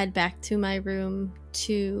just head back to my room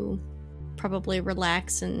to probably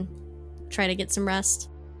relax and try to get some rest.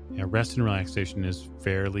 Yeah, rest and relaxation is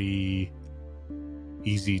fairly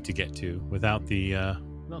easy to get to. Without the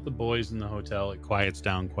boys in the hotel, it quiets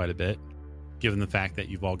down quite a bit. Given the fact that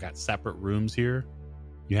you've all got separate rooms here,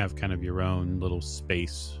 you have kind of your own little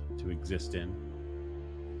space to exist in.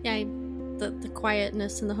 Yeah, the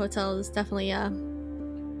quietness in the hotel is definitely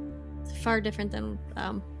far different than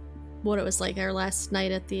what it was like our last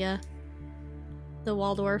night at the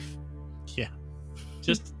Waldorf. Yeah,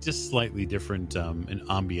 just slightly different in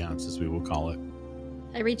ambiance, as we will call it.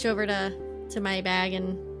 I reach over to my bag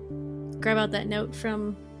and grab out that note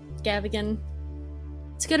from Gavigan.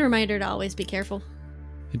 It's a good reminder to always be careful.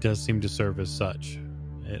 It does seem to serve as such.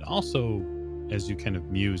 It also, as you kind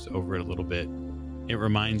of muse over it a little bit, it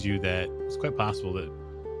reminds you that it's quite possible that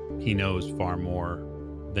he knows far more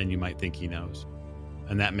than you might think he knows.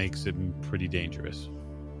 And that makes him pretty dangerous.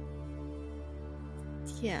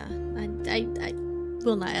 Yeah, I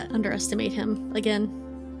will not underestimate him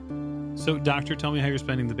again. So, Doctor, tell me how you're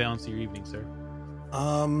spending the balance of your evening, sir.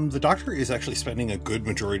 The doctor is actually spending a good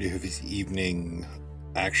majority of his evening.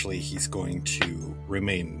 Actually, he's going to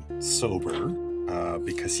remain sober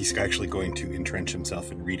because he's actually going to entrench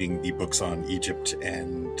himself in reading the books on Egypt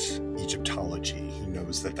and Egyptology. He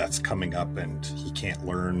knows that that's coming up, and he can't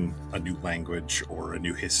learn a new language or a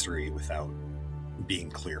new history without being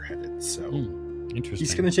clear-headed. So Interesting.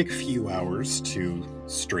 he's going to take a few hours to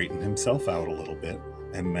straighten himself out a little bit,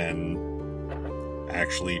 and then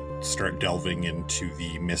actually start delving into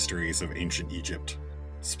the mysteries of ancient Egypt,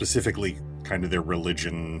 specifically kind of their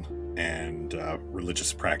religion and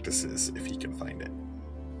religious practices, if he can find it.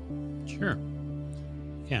 Sure.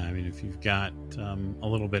 Yeah, I mean, if you've got a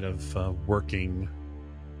little bit of working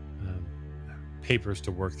papers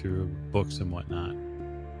to work through, books and whatnot,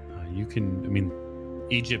 you can, I mean,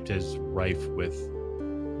 Egypt is rife with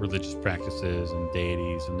religious practices and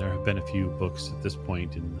deities, and there have been a few books at this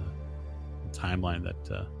point in the timeline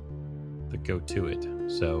that go to it.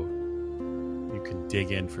 So you can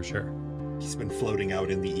dig in for sure. He's been floating out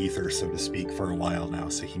in the ether, so to speak, for a while now,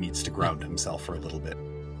 so he needs to ground himself for a little bit.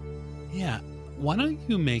 Yeah. Why don't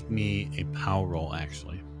you make me a power roll,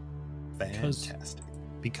 actually? Fantastic.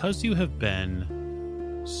 Because you have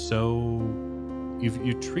been so...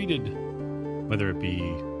 You've treated, whether it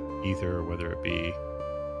be ether or whether it be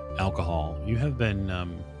alcohol, you've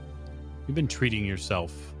been treating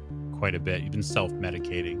yourself quite a bit. You've been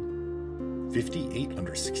self-medicating. 58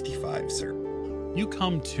 under 65, sir. You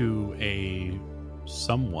come to a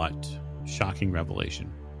somewhat shocking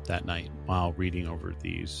revelation that night while reading over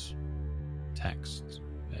these texts,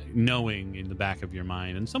 knowing in the back of your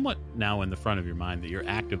mind and somewhat now in the front of your mind that you're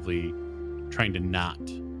actively trying to not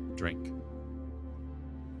drink.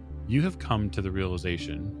 You have come to the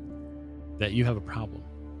realization that you have a problem.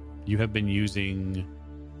 You have been using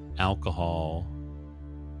alcohol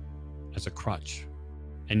as a crutch,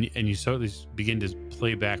 and you sort of begin to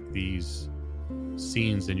play back these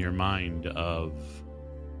scenes in your mind of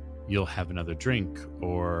you'll have another drink,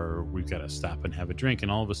 or we've got to stop and have a drink,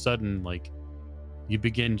 and all of a sudden, like, you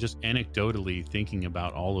begin just anecdotally thinking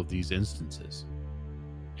about all of these instances,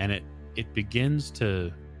 and it begins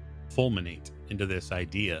to fulminate into this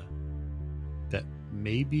idea that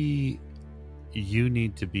maybe you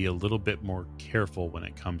need to be a little bit more careful when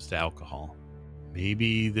it comes to alcohol.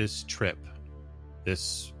 Maybe this trip,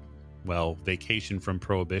 this, well, vacation from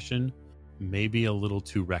prohibition, may be a little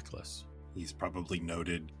too reckless. He's probably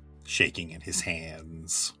noted shaking in his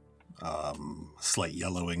hands, slight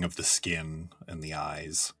yellowing of the skin and the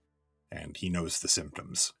eyes, and he knows the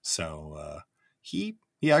symptoms. So he's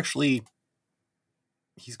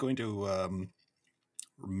going to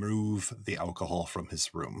remove the alcohol from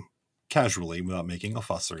his room casually, without making a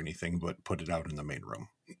fuss or anything, but put it out in the main room.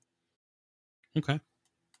 Okay.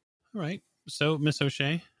 All right. So, Miss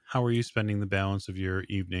O'Shea, how are you spending the balance of your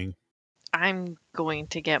evening? I'm going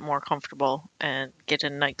to get more comfortable and get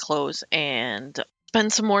in night clothes and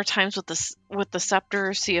spend some more times with the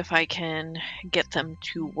scepter, see if I can get them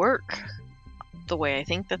to work the way I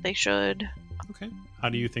think that they should. Okay. How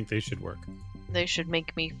do you think they should work? They should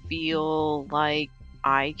make me feel like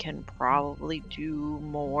I can probably do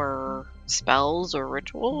more spells or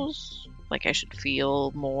rituals. Like I should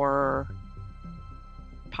feel more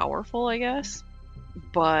powerful, I guess.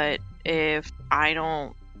 But if I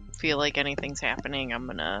don't feel like anything's happening, I'm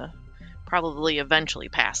gonna probably eventually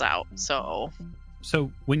pass out. So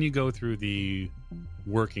when you go through the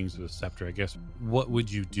workings of the scepter, I guess, what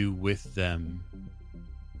would you do with them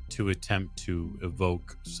to attempt to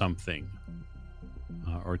evoke something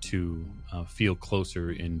or to feel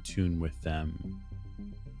closer in tune with them?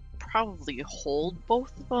 Probably hold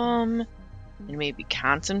both of them and maybe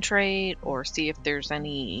concentrate or see if there's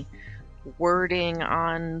any wording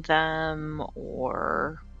on them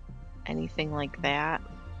or anything like that.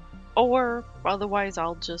 Or otherwise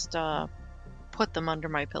I'll just put them under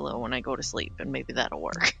my pillow when I go to sleep, and maybe that'll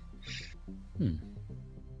work.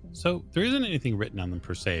 So there isn't anything written on them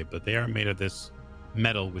per se, but they are made of this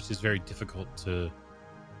metal, which is very difficult to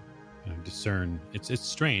discern. It's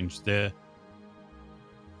strange. The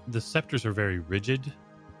scepters are very rigid,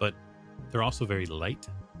 but they're also very light,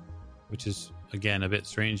 which is, again, a bit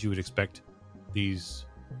strange. You would expect these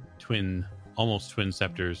almost twin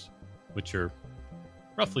scepters, which are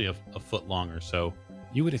roughly a foot long or so,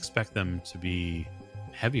 you would expect them to be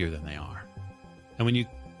heavier than they are. And when you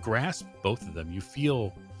grasp both of them, you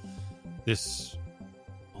feel this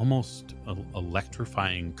almost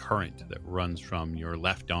electrifying current that runs from your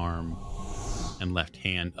left arm and left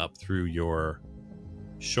hand up through your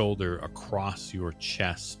shoulder, across your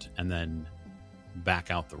chest, and then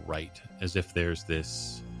back out the right, as if there's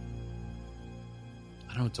this,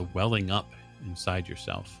 I don't know, it's a welling up inside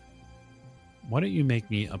yourself. Why don't you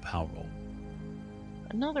make me a power roll?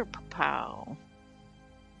 Another pow.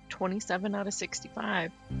 27 out of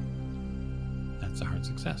 65. That's a hard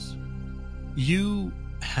success. You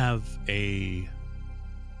have a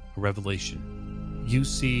revelation. You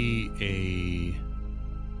see a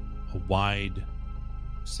wide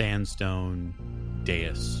sandstone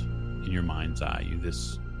dais in your mind's eye.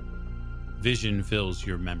 This vision fills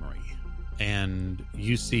your memory, and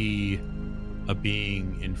you see a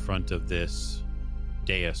being in front of this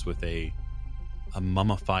dais with a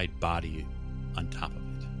mummified body on top of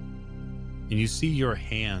it. And you see your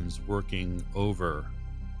hands working over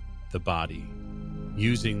the body,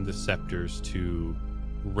 using the scepters to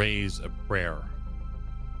raise a prayer,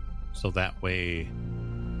 so that way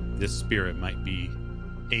this spirit might be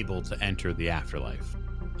able to enter the afterlife.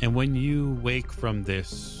 And when you wake from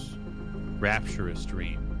this rapturous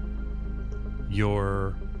dream,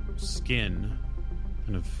 your skin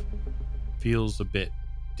kind of feels a bit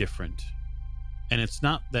different. And it's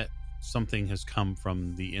not that something has come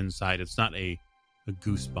from the inside. It's not a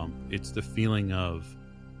goosebump. It's the feeling of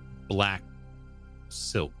black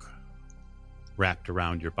silk wrapped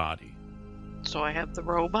around your body. So I have the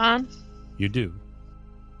robe on? You do.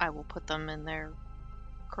 I will put them in their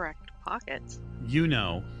correct pockets. You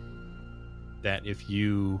know that if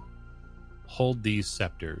you hold these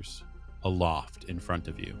scepters aloft in front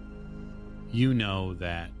of you, you know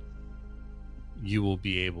that you will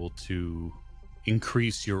be able to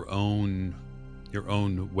increase your own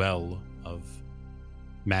well of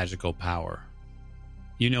magical power.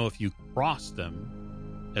 You know, if you cross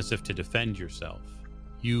them as if to defend yourself,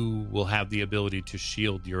 you will have the ability to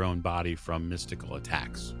shield your own body from mystical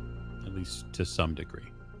attacks, at least to some degree.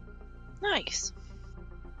 Nice.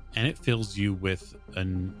 And it fills you with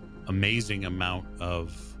an amazing amount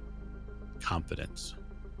of confidence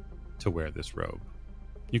to wear this robe.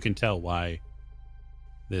 You can tell why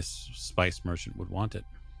this spice merchant would want it.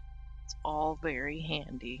 It's all very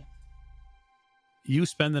handy. You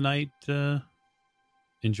spend the night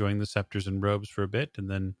enjoying the scepters and robes for a bit, and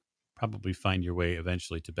then probably find your way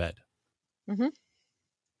eventually to bed.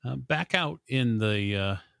 Mm-hmm. Back out in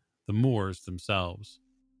the moors themselves,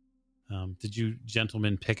 did you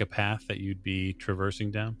gentlemen pick a path that you'd be traversing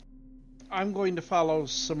down? I'm going to follow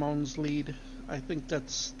Simone's lead. I think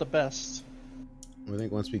that's the best. I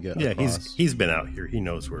think once we get across, he's been out here. He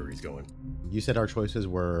knows where he's going. You said our choices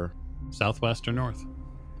were southwest or north?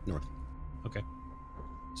 North. Okay.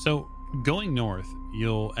 So going north,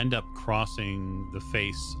 you'll end up crossing the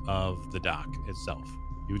face of the dock itself.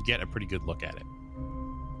 You would get a pretty good look at it.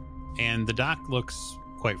 And the dock looks,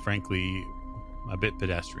 quite frankly, a bit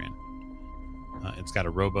pedestrian. It's got a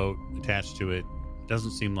rowboat attached to it.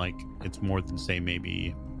 Doesn't seem like it's more than, say,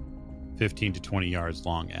 maybe 15 to 20 yards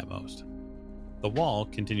long at most. The wall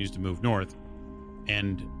continues to move north,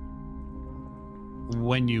 and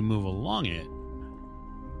when you move along it,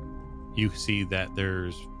 you see that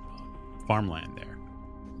there's farmland there.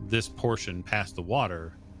 This portion past the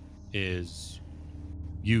water is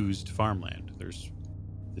used farmland.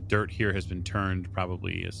 The dirt here has been turned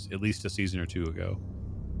probably at least a season or two ago.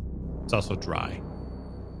 It's also dry.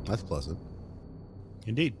 That's pleasant.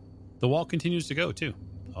 Indeed. The wall continues to go, too.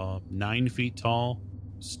 9 feet tall,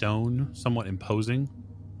 stone, somewhat imposing.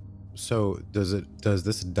 So does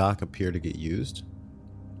this dock appear to get used?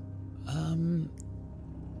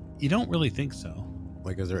 You don't really think so.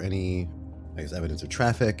 Like, is there any, I guess, evidence of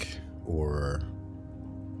traffic, or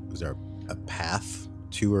is there a path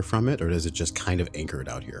to or from it, or is it just kind of anchored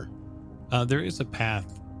out here? There is a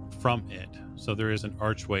path from it. So there is an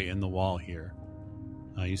archway in the wall here.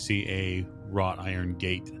 You see a wrought iron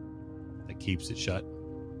gate that keeps it shut.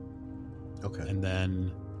 Okay. And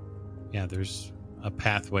then, yeah, there's a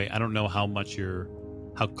pathway. I don't know how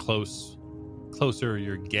closer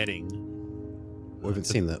you're getting. We haven't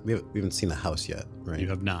seen the house yet, right? You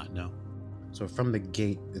have not, no. So from the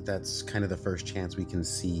gate, that's kind of the first chance we can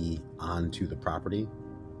see onto the property.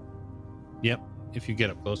 Yep, if you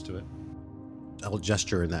get up close to it. I'll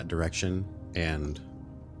gesture in that direction and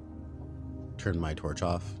turn my torch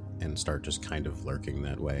off and start just kind of lurking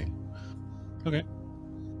that way. Okay.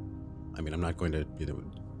 I mean, I'm not going to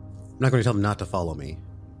tell them not to follow me,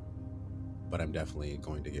 but I'm definitely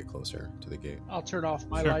going to get closer to the gate. I'll turn off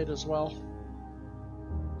my Sure. light as well.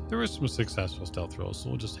 There were some successful stealth rolls, so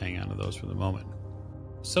we'll just hang on to those for the moment.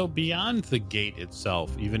 So beyond the gate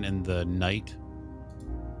itself, even in the night,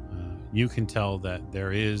 you can tell that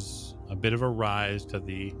there is a bit of a rise to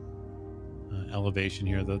the elevation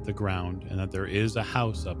here, the ground, and that there is a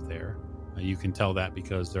house up there. You can tell that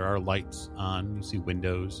because there are lights on. You see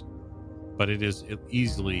windows, but it is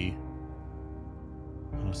easily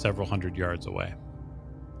several hundred yards away.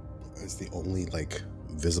 It's the only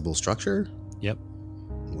visible structure? Yep.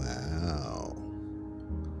 Wow.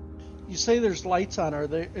 You say there's lights on. Are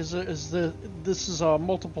there? This is a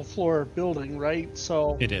multiple floor building, right?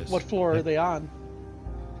 So It is. What floor are they on?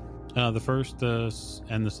 The first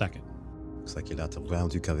and the second. Looks like you'll have to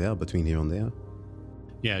round du caviar between here and there.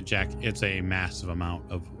 Yeah, Jack, it's a massive amount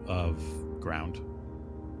of ground.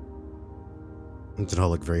 Does it all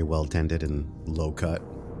look very well tended and low cut?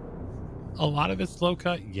 A lot of it's low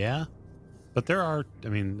cut, yeah. But there are,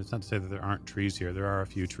 it's not to say that there aren't trees here. There are a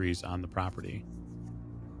few trees on the property.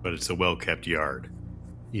 But it's a well-kept yard.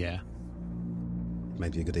 Yeah.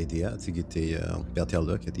 Might be a good idea to get a better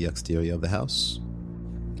look at the exterior of the house.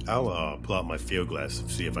 I'll pull out my field glass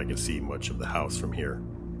and see if I can see much of the house from here.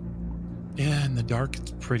 Yeah, in the dark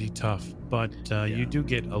it's pretty tough, but you do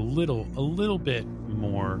get a little bit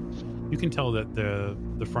more. You can tell that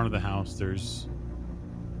the front of the house, there's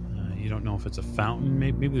you don't know if it's a fountain,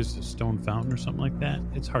 maybe there's a stone fountain or something like that.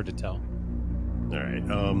 It's hard to tell. All right.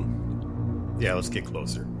 Yeah, let's get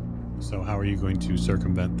closer. So how are you going to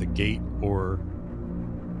circumvent the gate or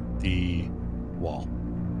the wall?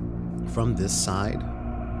 From this side?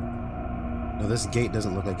 No, this gate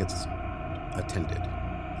doesn't look like it's attended.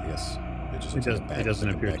 I guess It doesn't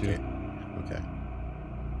appear to. Gate. Okay.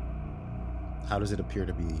 How does it appear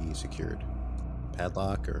to be secured?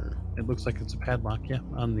 Padlock or? It looks like it's a padlock, yeah,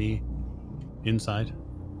 on the inside.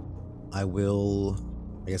 I will,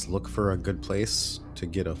 I guess, look for a good place to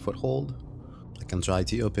get a foothold. I can try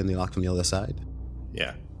to open the lock from the other side.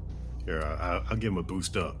 Yeah. Here, I'll give him a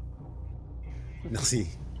boost up. Merci.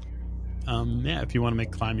 Yeah, if you want to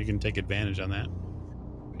make climb, you can take advantage on that.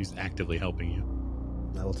 He's actively helping you.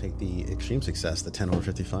 I will take the extreme success, the 10 over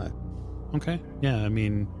 55. Okay. Yeah,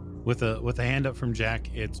 with a hand up from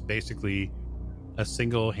Jack, it's basically a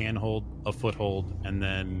single handhold, a foothold, and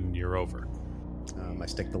then you're over. I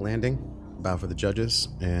stick the landing, bow for the judges,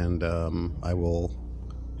 and I will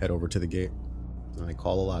head over to the gate. And I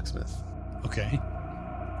call a locksmith. Okay.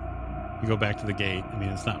 You go back to the gate.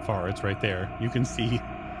 It's not far. It's right there. You can see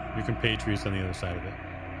your compatriots on the other side of it.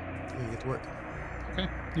 Yeah, get to work. Okay.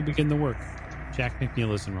 You begin the work. Jack, make me a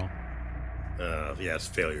listen roll. Yeah, it's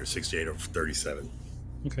failure. 68 over 37.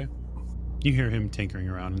 Okay. You hear him tinkering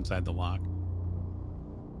around inside the lock.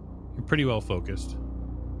 You're pretty well focused.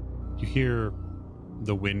 You hear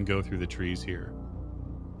the wind go through the trees here.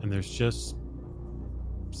 And there's just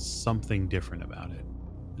something different about it.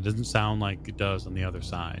 It doesn't sound like it does on the other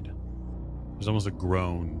side. There's almost a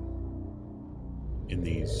groan in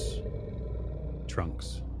these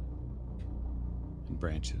trunks and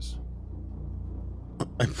branches.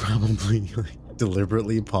 I probably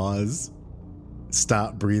deliberately pause,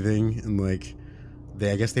 stop breathing, and I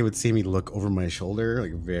guess they would see me look over my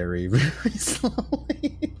shoulder, very, very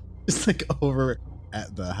slowly, just over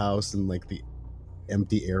at the house and the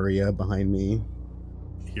empty area behind me.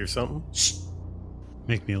 Hear something? Shh.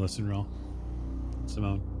 Make me a listen roll,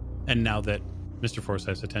 Simone. And now that Mr.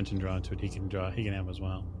 Forsyth's attention drawn to it, he can have as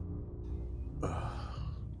well.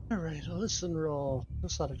 All right, a listen roll.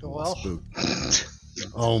 This ought to go well.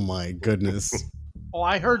 Oh my goodness. Oh,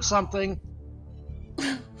 I heard something.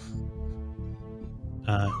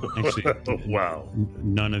 Actually, wow.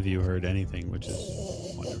 None of you heard anything, which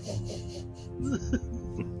is wonderful.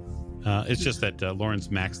 It's just that Lawrence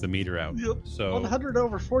maxed the meter out. Yep. So 100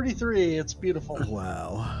 over 43. It's beautiful.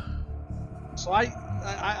 Wow. So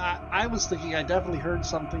I was thinking I definitely heard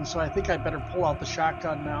something, so I think I better pull out the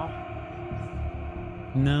shotgun now.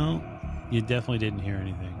 No, you definitely didn't hear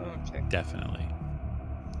anything. Okay. Definitely.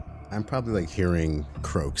 I'm probably hearing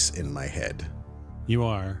croaks in my head. You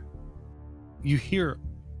are. You hear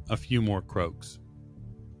a few more croaks,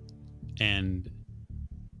 and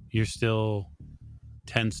you're still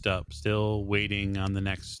tensed up, still waiting on the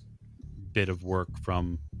next bit of work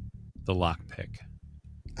from the lockpick.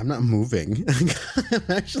 I'm not moving. I'm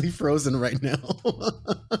actually frozen right now.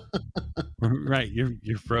 Right,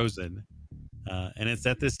 you're frozen, and it's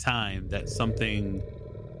at this time that something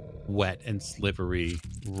wet and slippery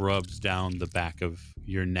rubs down the back of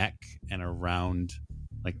your neck and around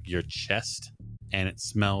your chest, and it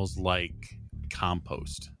smells like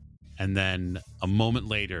compost. And then a moment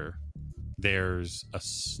later, there's a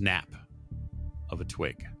snap of a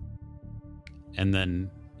twig, and then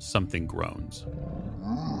something groans.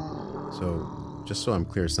 So, just so I'm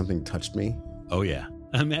clear, something touched me? Oh yeah.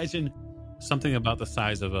 Imagine something about the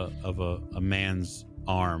size of a man's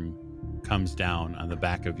arm comes down on the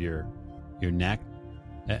back of your neck,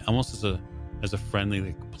 almost as a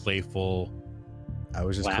friendly, playful. I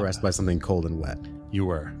was just lap. caressed by something cold and wet. You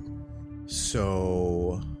were.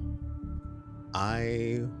 So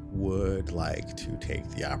I would like to take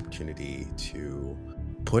the opportunity to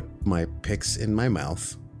put my picks in my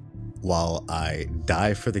mouth while I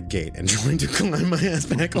dive for the gate and trying to climb my ass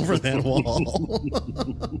back over that wall.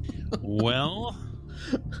 Well,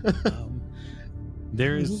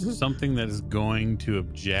 there is something that is going to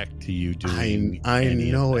object to you doing. I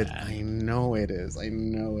know it. That. I know it is. I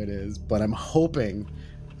know it is. But I'm hoping.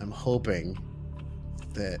 That's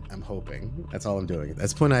all I'm doing. At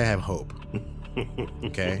this point, I have hope.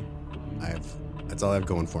 Okay, that's all I have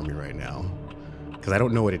going for me right now. Because I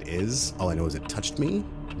don't know what it is. All I know is it touched me.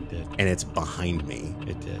 It did. And it's behind me.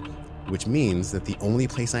 It did. Which means that the only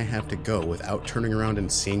place I have to go without turning around and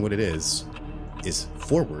seeing what it is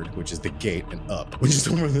forward, which is the gate, and up, which is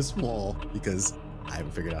over this wall, because I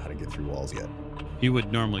haven't figured out how to get through walls yet. You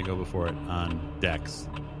would normally go before it on decks,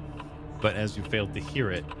 but as you failed to hear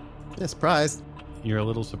it, Yeah, surprised. you're a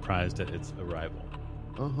little surprised at its arrival.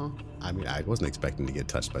 Uh-huh. I mean, I wasn't expecting to get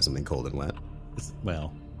touched by something cold and wet.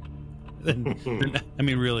 Well, I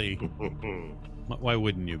mean, really, why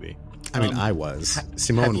wouldn't you be? I mean, I was.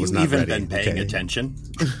 Simone Have was you not even ready. been paying okay? attention?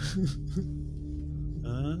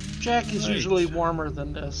 Jack is Right. usually warmer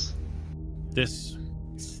than this. This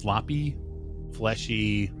sloppy,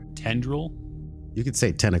 fleshy tendril. You could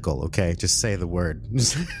say tentacle, okay? Just say the word.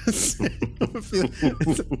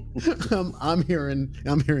 I'm hearing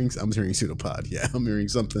pseudopod. Yeah, I'm hearing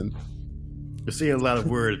something. You're seeing a lot of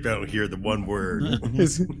words, but I don't hear the one word.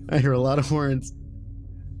 I hear a lot of words.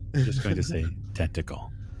 I'm just going to say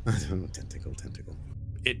tentacle. Tentacle.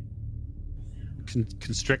 It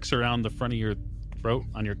constricts around the front of your throat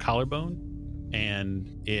on your collarbone,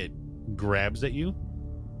 and it grabs at you.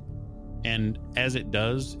 And as it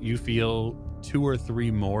does, you feel 2 or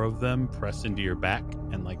 3 more of them press into your back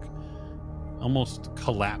and almost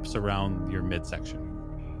collapse around your midsection.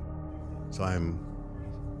 So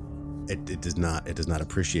it does not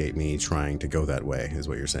appreciate me trying to go that way, is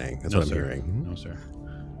what you're saying. That's what I'm hearing. No, sir.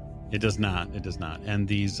 It does not. And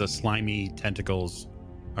these slimy tentacles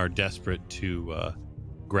are desperate to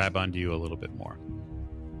grab onto you a little bit more.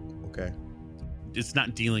 Okay. It's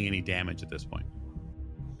not dealing any damage at this point.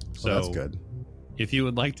 So Well, that's good. If you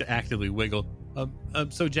would like to actively wiggle.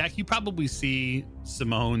 So, Jack, you probably see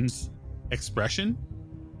Simone's expression.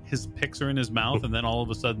 His picks are in his mouth, and then all of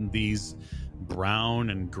a sudden these brown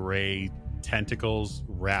and gray tentacles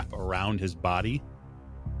wrap around his body.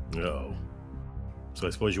 Oh. So I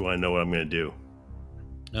suppose you want to know what I'm going to do.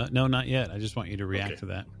 No, not yet. I just want you to react to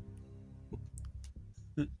that.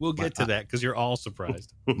 We'll get to that because you're all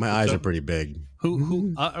surprised. My eyes are pretty big.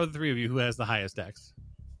 Who are the three of you who has the highest dex?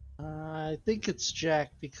 I think it's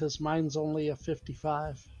Jack because mine's only a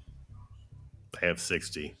 55. I have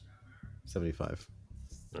 60. 75.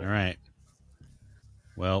 All right.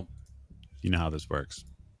 Well, you know how this works.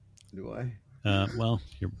 Do I? Well,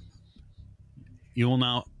 you will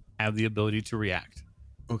now have the ability to react.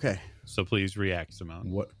 Okay. So please react,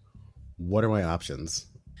 Simone. What are my options?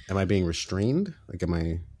 Am I being restrained? Like, am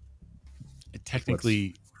I?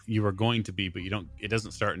 Technically, you are going to be, but you don't. It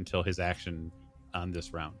doesn't start until his action on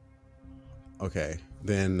this round. Okay.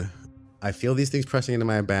 Then I feel these things pressing into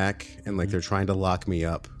my back, and like they're trying to lock me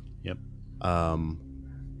up. Yep.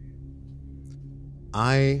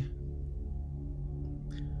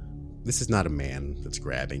 This is not a man that's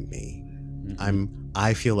grabbing me. Mm-hmm.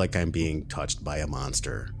 I feel like I'm being touched by a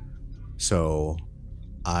monster. So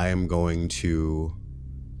I'm going to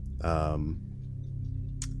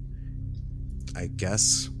I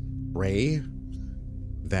guess pray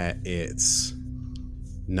that it's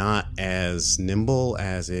not as nimble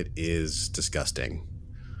as it is disgusting.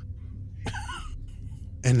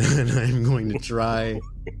 And then I'm going to try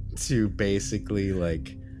to basically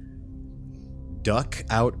like duck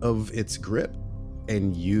out of its grip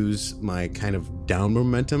and use my kind of down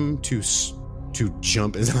momentum to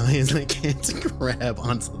jump as high as I can to grab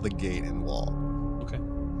onto the gate and wall. Okay,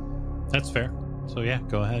 that's fair. So yeah,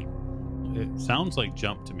 go ahead. It sounds like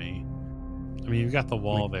jump to me. I mean, you've got the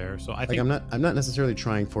wall there, so I think I'm not necessarily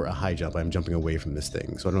trying for a high jump. I'm jumping away from this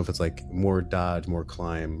thing, so I don't know if it's like more dodge, more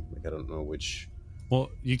climb. Like I don't know which. Well,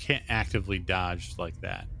 you can't actively dodge like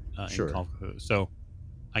that. Sure. In Call of Cthulhu. So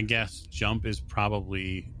I guess jump is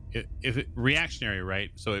probably reactionary, right?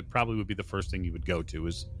 So it probably would be the first thing you would go to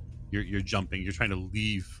is you're jumping. You're trying to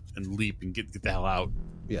leave and leap and get the hell out.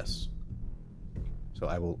 Yes. So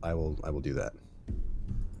I will do that.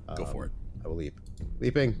 Go for it. I will leap.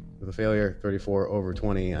 Leaping with a failure, 34 over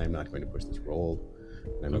 20. I'm not going to push this roll.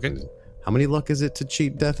 Okay. How many luck is it to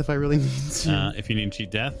cheat death if I really need to? If you need to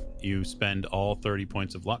cheat death, you spend all 30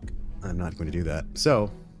 points of luck. I'm not going to do that.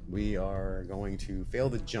 So we are going to fail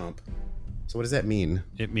the jump. So what does that mean?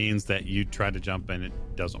 It means that you try to jump and it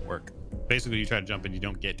doesn't work. Basically, you try to jump and you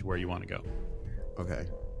don't get to where you want to go. Okay.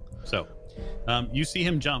 So you see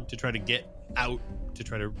him jump to try to get out, to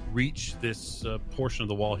try to reach this portion of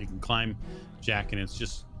the wall he can climb, Jack, and it's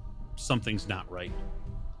just something's not right.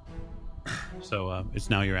 So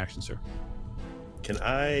it's now your action, sir. Can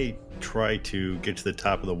I try to get to the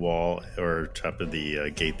top of the wall or top of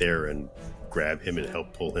the gate there and grab him and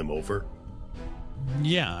help pull him over?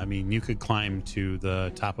 Yeah, I mean, you could climb to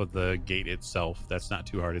the top of the gate itself. That's not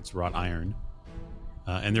too hard. It's wrought iron.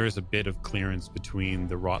 And there is a bit of clearance between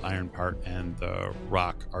the wrought iron part and the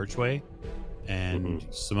rock archway. And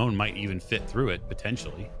Simone might even fit through it,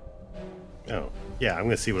 potentially. Oh, yeah, I'm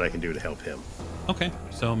going to see what I can do to help him. Okay,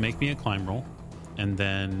 so make me a climb roll. And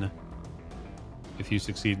then if you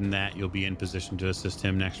succeed in that, you'll be in position to assist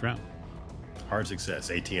him next round. Hard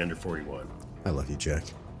success, 18 under 41. I love you, Jack.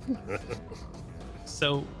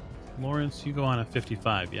 So, Lawrence, you go on a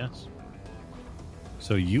 55, yes?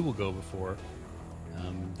 So you will go before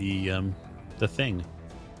the thing,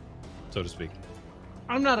 so to speak.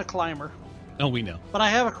 I'm not a climber, Oh, we know. but I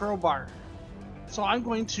have a crowbar. So I'm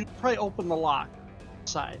going to probably open the lock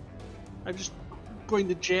side. I'm just going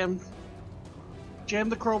to jam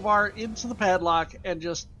the crowbar into the padlock and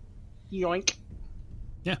just yoink.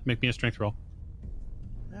 Yeah, make me a strength roll.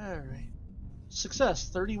 All right. Success,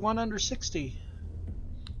 31 under 60.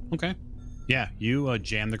 Okay. Yeah, you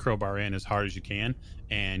jam the crowbar in as hard as you can,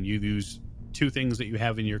 and you use two things that you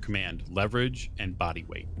have in your command: leverage and body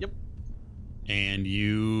weight. Yep. And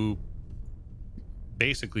you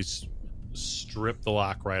basically strip the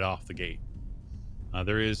lock right off the gate.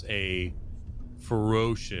 There is a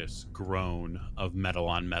ferocious groan of metal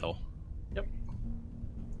on metal. Yep.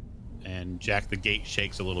 And Jack, the gate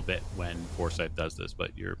shakes a little bit when Forsyth does this,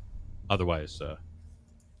 but you're otherwise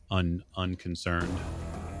unconcerned.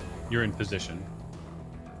 You're in position.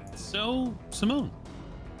 So, Simone.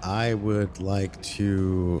 I would like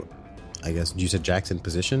to, I guess, you said Jack's in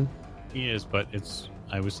position? He is, but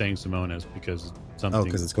I was saying Simone is because something. Oh,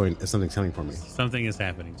 because something's coming for me. Something is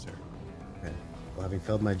happening, sir. Okay. Well, having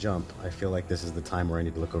failed my jump, I feel like this is the time where I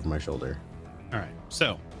need to look over my shoulder. All right.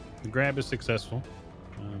 So, the grab is successful.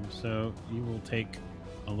 So you will take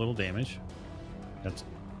a little damage. That's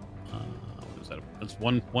what is that? That's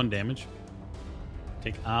one damage.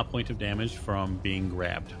 Take a point of damage from being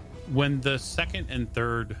grabbed. When the second and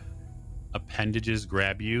third appendages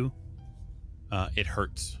grab you, it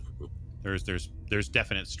hurts. There's there's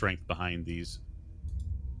definite strength behind these,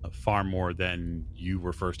 far more than you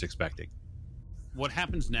were first expecting. What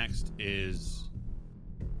happens next is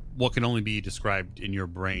what can only be described in your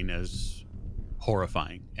brain as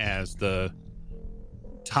horrifying, as the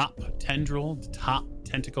top tendril, the top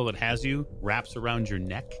tentacle that has you, wraps around your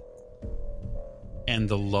neck, and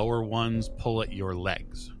the lower ones pull at your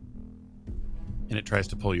legs, and it tries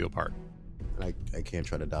to pull you apart. I can't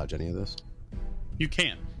try to dodge any of this? You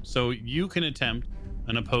can. So you can attempt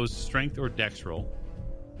an opposed strength or dex roll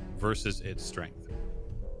versus its strength.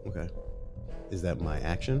 Okay. Is that my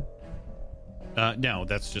action? No,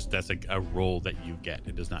 that's a roll that you get.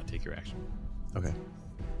 It does not take your action. Okay.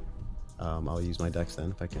 I'll use my dex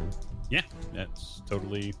then if I can. Yeah, that's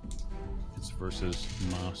totally. It's versus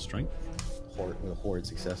my strength. With a horrid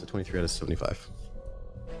success, a 23 out of 75.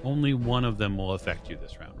 Only one of them will affect you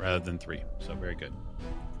this round, rather than 3. So very good.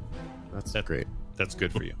 That's great. That's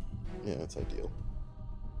good for you. Yeah, that's ideal.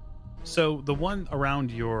 So the one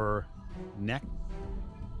around your neck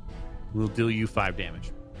will deal you 5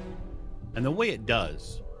 damage. And the way it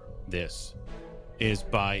does this is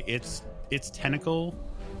by its tentacle,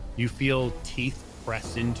 you feel teeth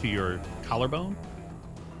press into your collarbone,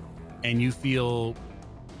 and you feel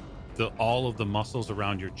all of the muscles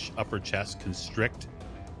around your upper chest constrict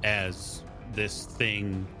as this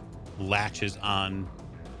thing latches on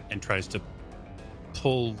and tries to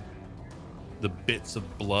pull the bits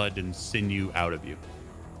of blood and sinew out of you.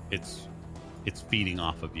 It's feeding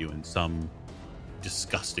off of you in some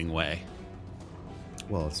disgusting way.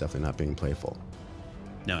 Well, it's definitely not being playful.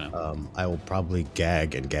 No. I will probably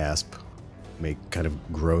gag and gasp, make kind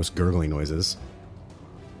of gross gurgling noises.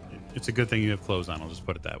 It's a good thing you have clothes on, I'll just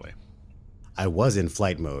put it that way. I was in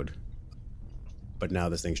flight mode, but now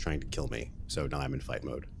this thing's trying to kill me, so now I'm in fight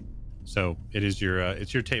mode. So it is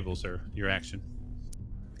it's your table, sir, your action.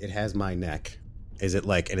 It has my neck. Is it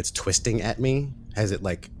and it's twisting at me? Has it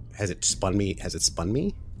spun me? Has it spun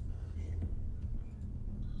me?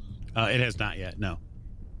 It has not yet, no.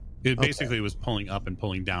 It basically was pulling up and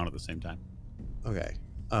pulling down at the same time. Okay.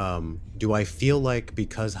 Do I feel like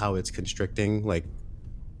because how it's constricting,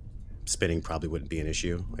 spinning probably wouldn't be an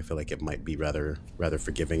issue? I feel like it might be rather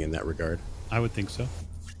forgiving in that regard. I would think so.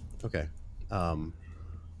 Okay.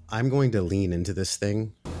 I'm going to lean into this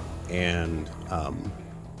thing, and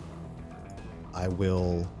I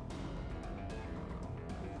will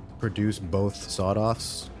produce both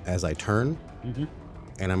sawed-offs as I turn,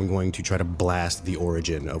 and I'm going to try to blast the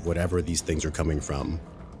origin of whatever these things are coming from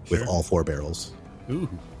with all 4 barrels. Ooh,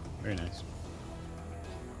 very nice.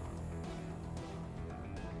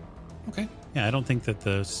 Okay. Yeah, I don't think that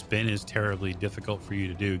the spin is terribly difficult for you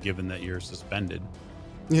to do, given that you're suspended.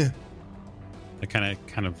 Yeah. That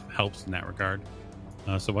kind of helps in that regard.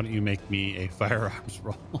 So why don't you make me a firearms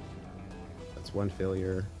roll? That's 1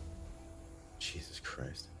 failure. Jesus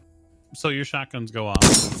Christ. So your shotguns go off.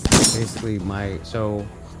 Basically,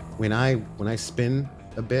 when I spin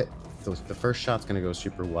a bit, the first shot's going to go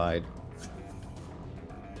super wide.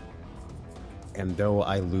 And though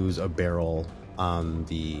I lose a barrel on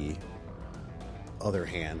the other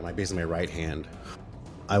hand, basically my right hand,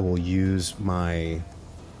 I will use my,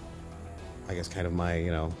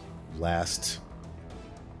 last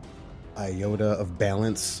iota of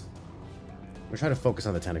balance. I'm gonna try to focus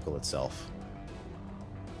on the tentacle itself,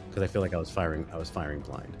 because I feel like I was firing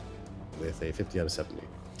blind with a 50 out of 70.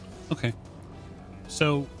 Okay.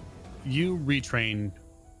 So you retrain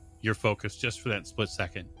your focus just for that split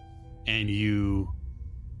second, and you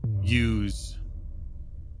use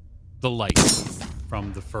the light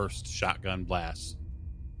from the first shotgun blast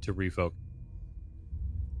to refocus.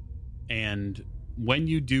 And when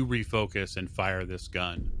you do refocus and fire this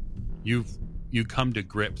gun, you come to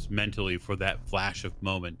grips mentally for that flash of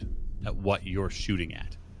moment at what you're shooting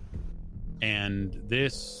at. And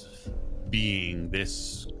this being,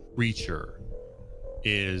 this creature,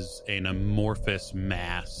 is an amorphous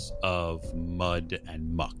mass of mud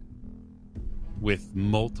and muck with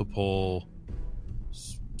multiple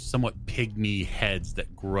somewhat pygmy heads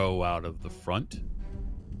that grow out of the front,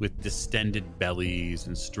 with distended bellies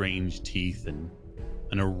and strange teeth and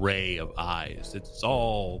an array of eyes. It's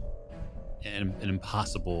all an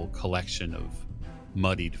impossible collection of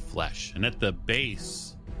muddied flesh. And at the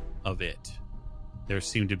base of it, there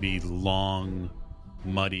seem to be long,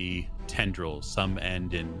 muddy tendrils. Some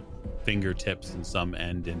end in fingertips and some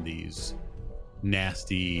end in these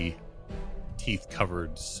nasty,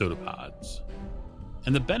 teeth-covered pseudopods.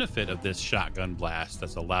 And the benefit of this shotgun blast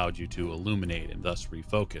that's allowed you to illuminate and thus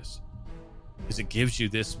refocus is it gives you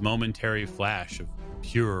this momentary flash of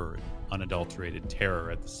pure and unadulterated terror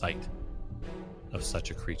at the sight of such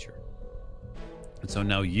a creature. And so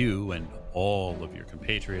now you and all of your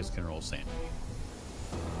compatriots can roll sanity.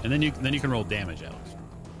 And then you can roll damage, Alex.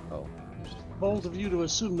 Oh. Bold of you to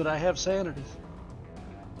assume that I have sanity.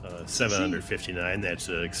 759, that's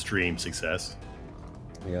an extreme success.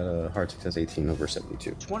 We got a hard success 18 over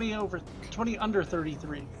 72. 20 under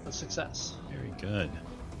 33, a success. Very good.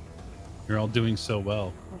 You're all doing so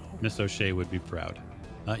well. Miss O'Shea would be proud.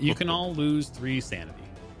 You can all lose 3 sanity.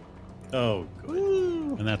 Oh, good.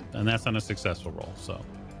 Woo! And that's on a successful roll, so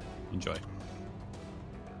enjoy.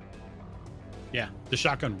 Yeah, the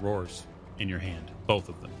shotgun roars in your hand, both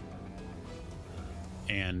of them.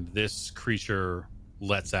 And this creature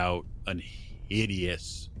lets out an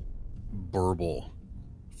hideous burble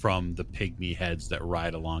from the pygmy heads that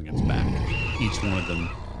ride along its back, each one of them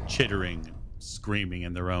chittering, screaming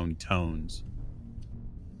in their own tones.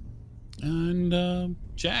 And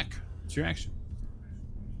Jack, what's your action?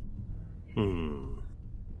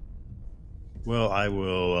 Well, I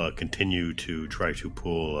will continue to try to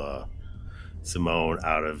pull Simone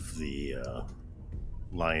out of the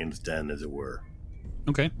lion's den, as it were.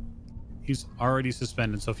 Okay. He's already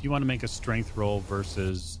suspended, so if you want to make a strength roll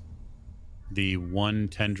versus the one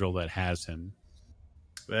tendril that has him.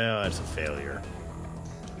 Well, that's a failure.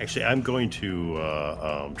 Actually, I'm going to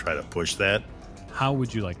try to push that. How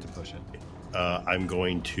would you like to push it? I'm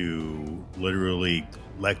going to literally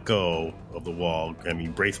let go of the wall. I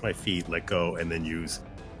mean, brace my feet, let go, and then use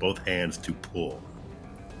both hands to pull.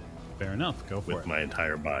 Fair enough. Go for with it. my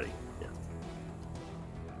entire body. Yeah.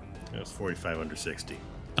 That's 45 under 60.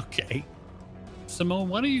 Okay. Simone,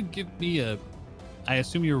 why don't you give me a... I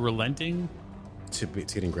assume you're relenting? To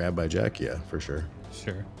getting grabbed by Jack? Yeah, for sure.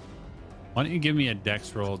 Sure. Why don't you give me a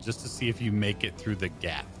dex roll just to see if you make it through the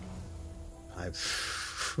gap? I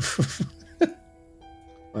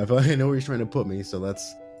know where you're trying to put me, so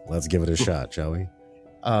let's give it a shot, shall we?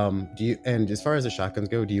 Do you? And as far as the shotguns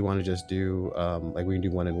go, do you want to just do like we can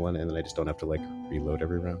do 1 and 1, and then I just don't have to like reload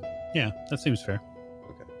every round? Yeah, that seems fair.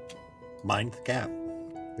 Okay. Mind the gap.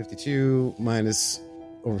 52 minus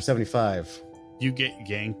over 75. You get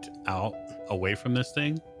yanked out away from this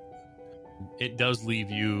thing. It does leave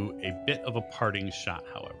you a bit of a parting shot,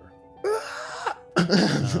 however.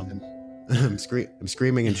 I'm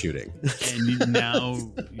screaming and shooting. And now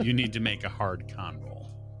you need to make a hard con roll.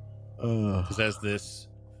 Because as this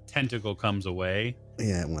tentacle comes away...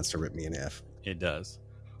 Yeah, it wants to rip me in half. It does.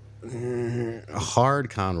 A hard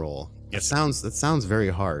con roll. Yes. That sounds very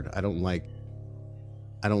hard. I don't like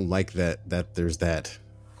that there's that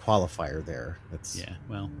qualifier there. Yeah,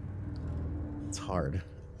 well... It's hard.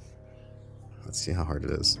 Let's see how hard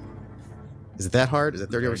it is. Is it that hard? Is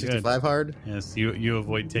it 30 over 65 hard? Yes, you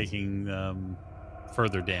avoid taking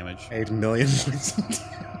further damage. 8 million points of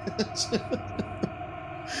damage.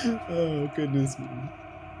 Oh, goodness.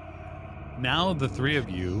 Now the 3 of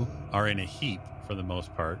you are in a heap for the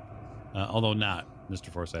most part. Although not Mr.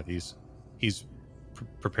 Forsyth. He's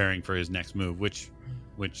preparing for his next move, which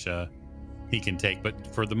he can take.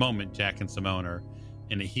 But for the moment, Jack and Simone are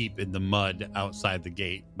in a heap in the mud outside the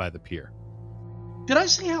gate by the pier. Did I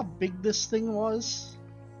see how big this thing was?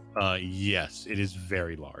 Yes, it is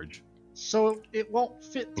very large. So it won't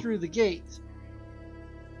fit through the gate.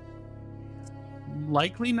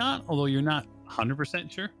 Likely not, although you're not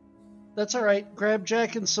 100% sure. That's all right. Grab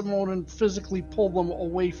Jack and Simone and physically pull them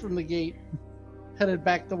away from the gate, headed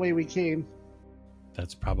back the way we came.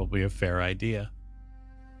 That's probably a fair idea.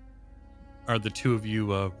 Are the 2 of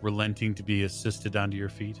you relenting to be assisted onto your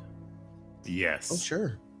feet? Yes. Oh,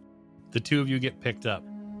 sure. The 2 of you get picked up,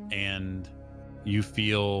 and you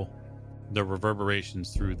feel the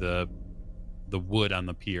reverberations through the wood on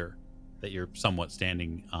the pier that you're somewhat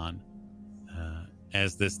standing on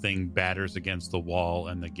as this thing batters against the wall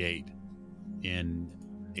and the gate in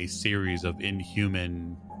a series of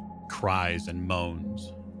inhuman cries and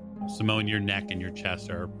moans. Simone, your neck and your chest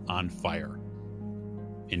are on fire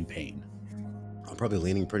in pain. I'm probably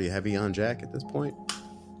leaning pretty heavy on Jack at this point.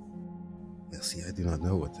 Yeah, see, I do not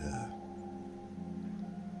know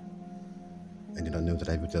I did not know that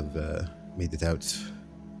I would have made it out.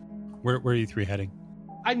 Where are you 3 heading?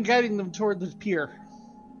 I'm guiding them toward the pier.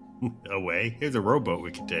 Away. Here's a rowboat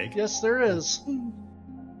we can take. Yes, there is.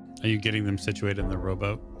 Are you getting them situated in the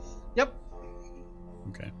rowboat? Yep.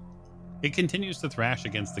 Okay. It continues to thrash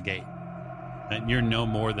against the gate. And you're no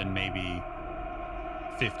more than maybe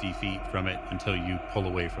 50 feet from it until you pull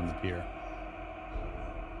away from the pier.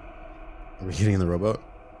 Are we getting in the rowboat?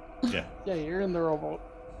 Yeah. Yeah, you're in the rowboat.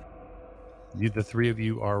 The 3 of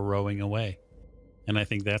you are rowing away. And I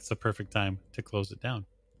think that's the perfect time to close it down.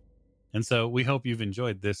 And so we hope you've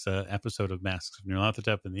enjoyed this episode of Masks of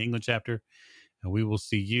Nyarlathotep in the England chapter. And we will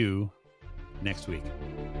see you next week.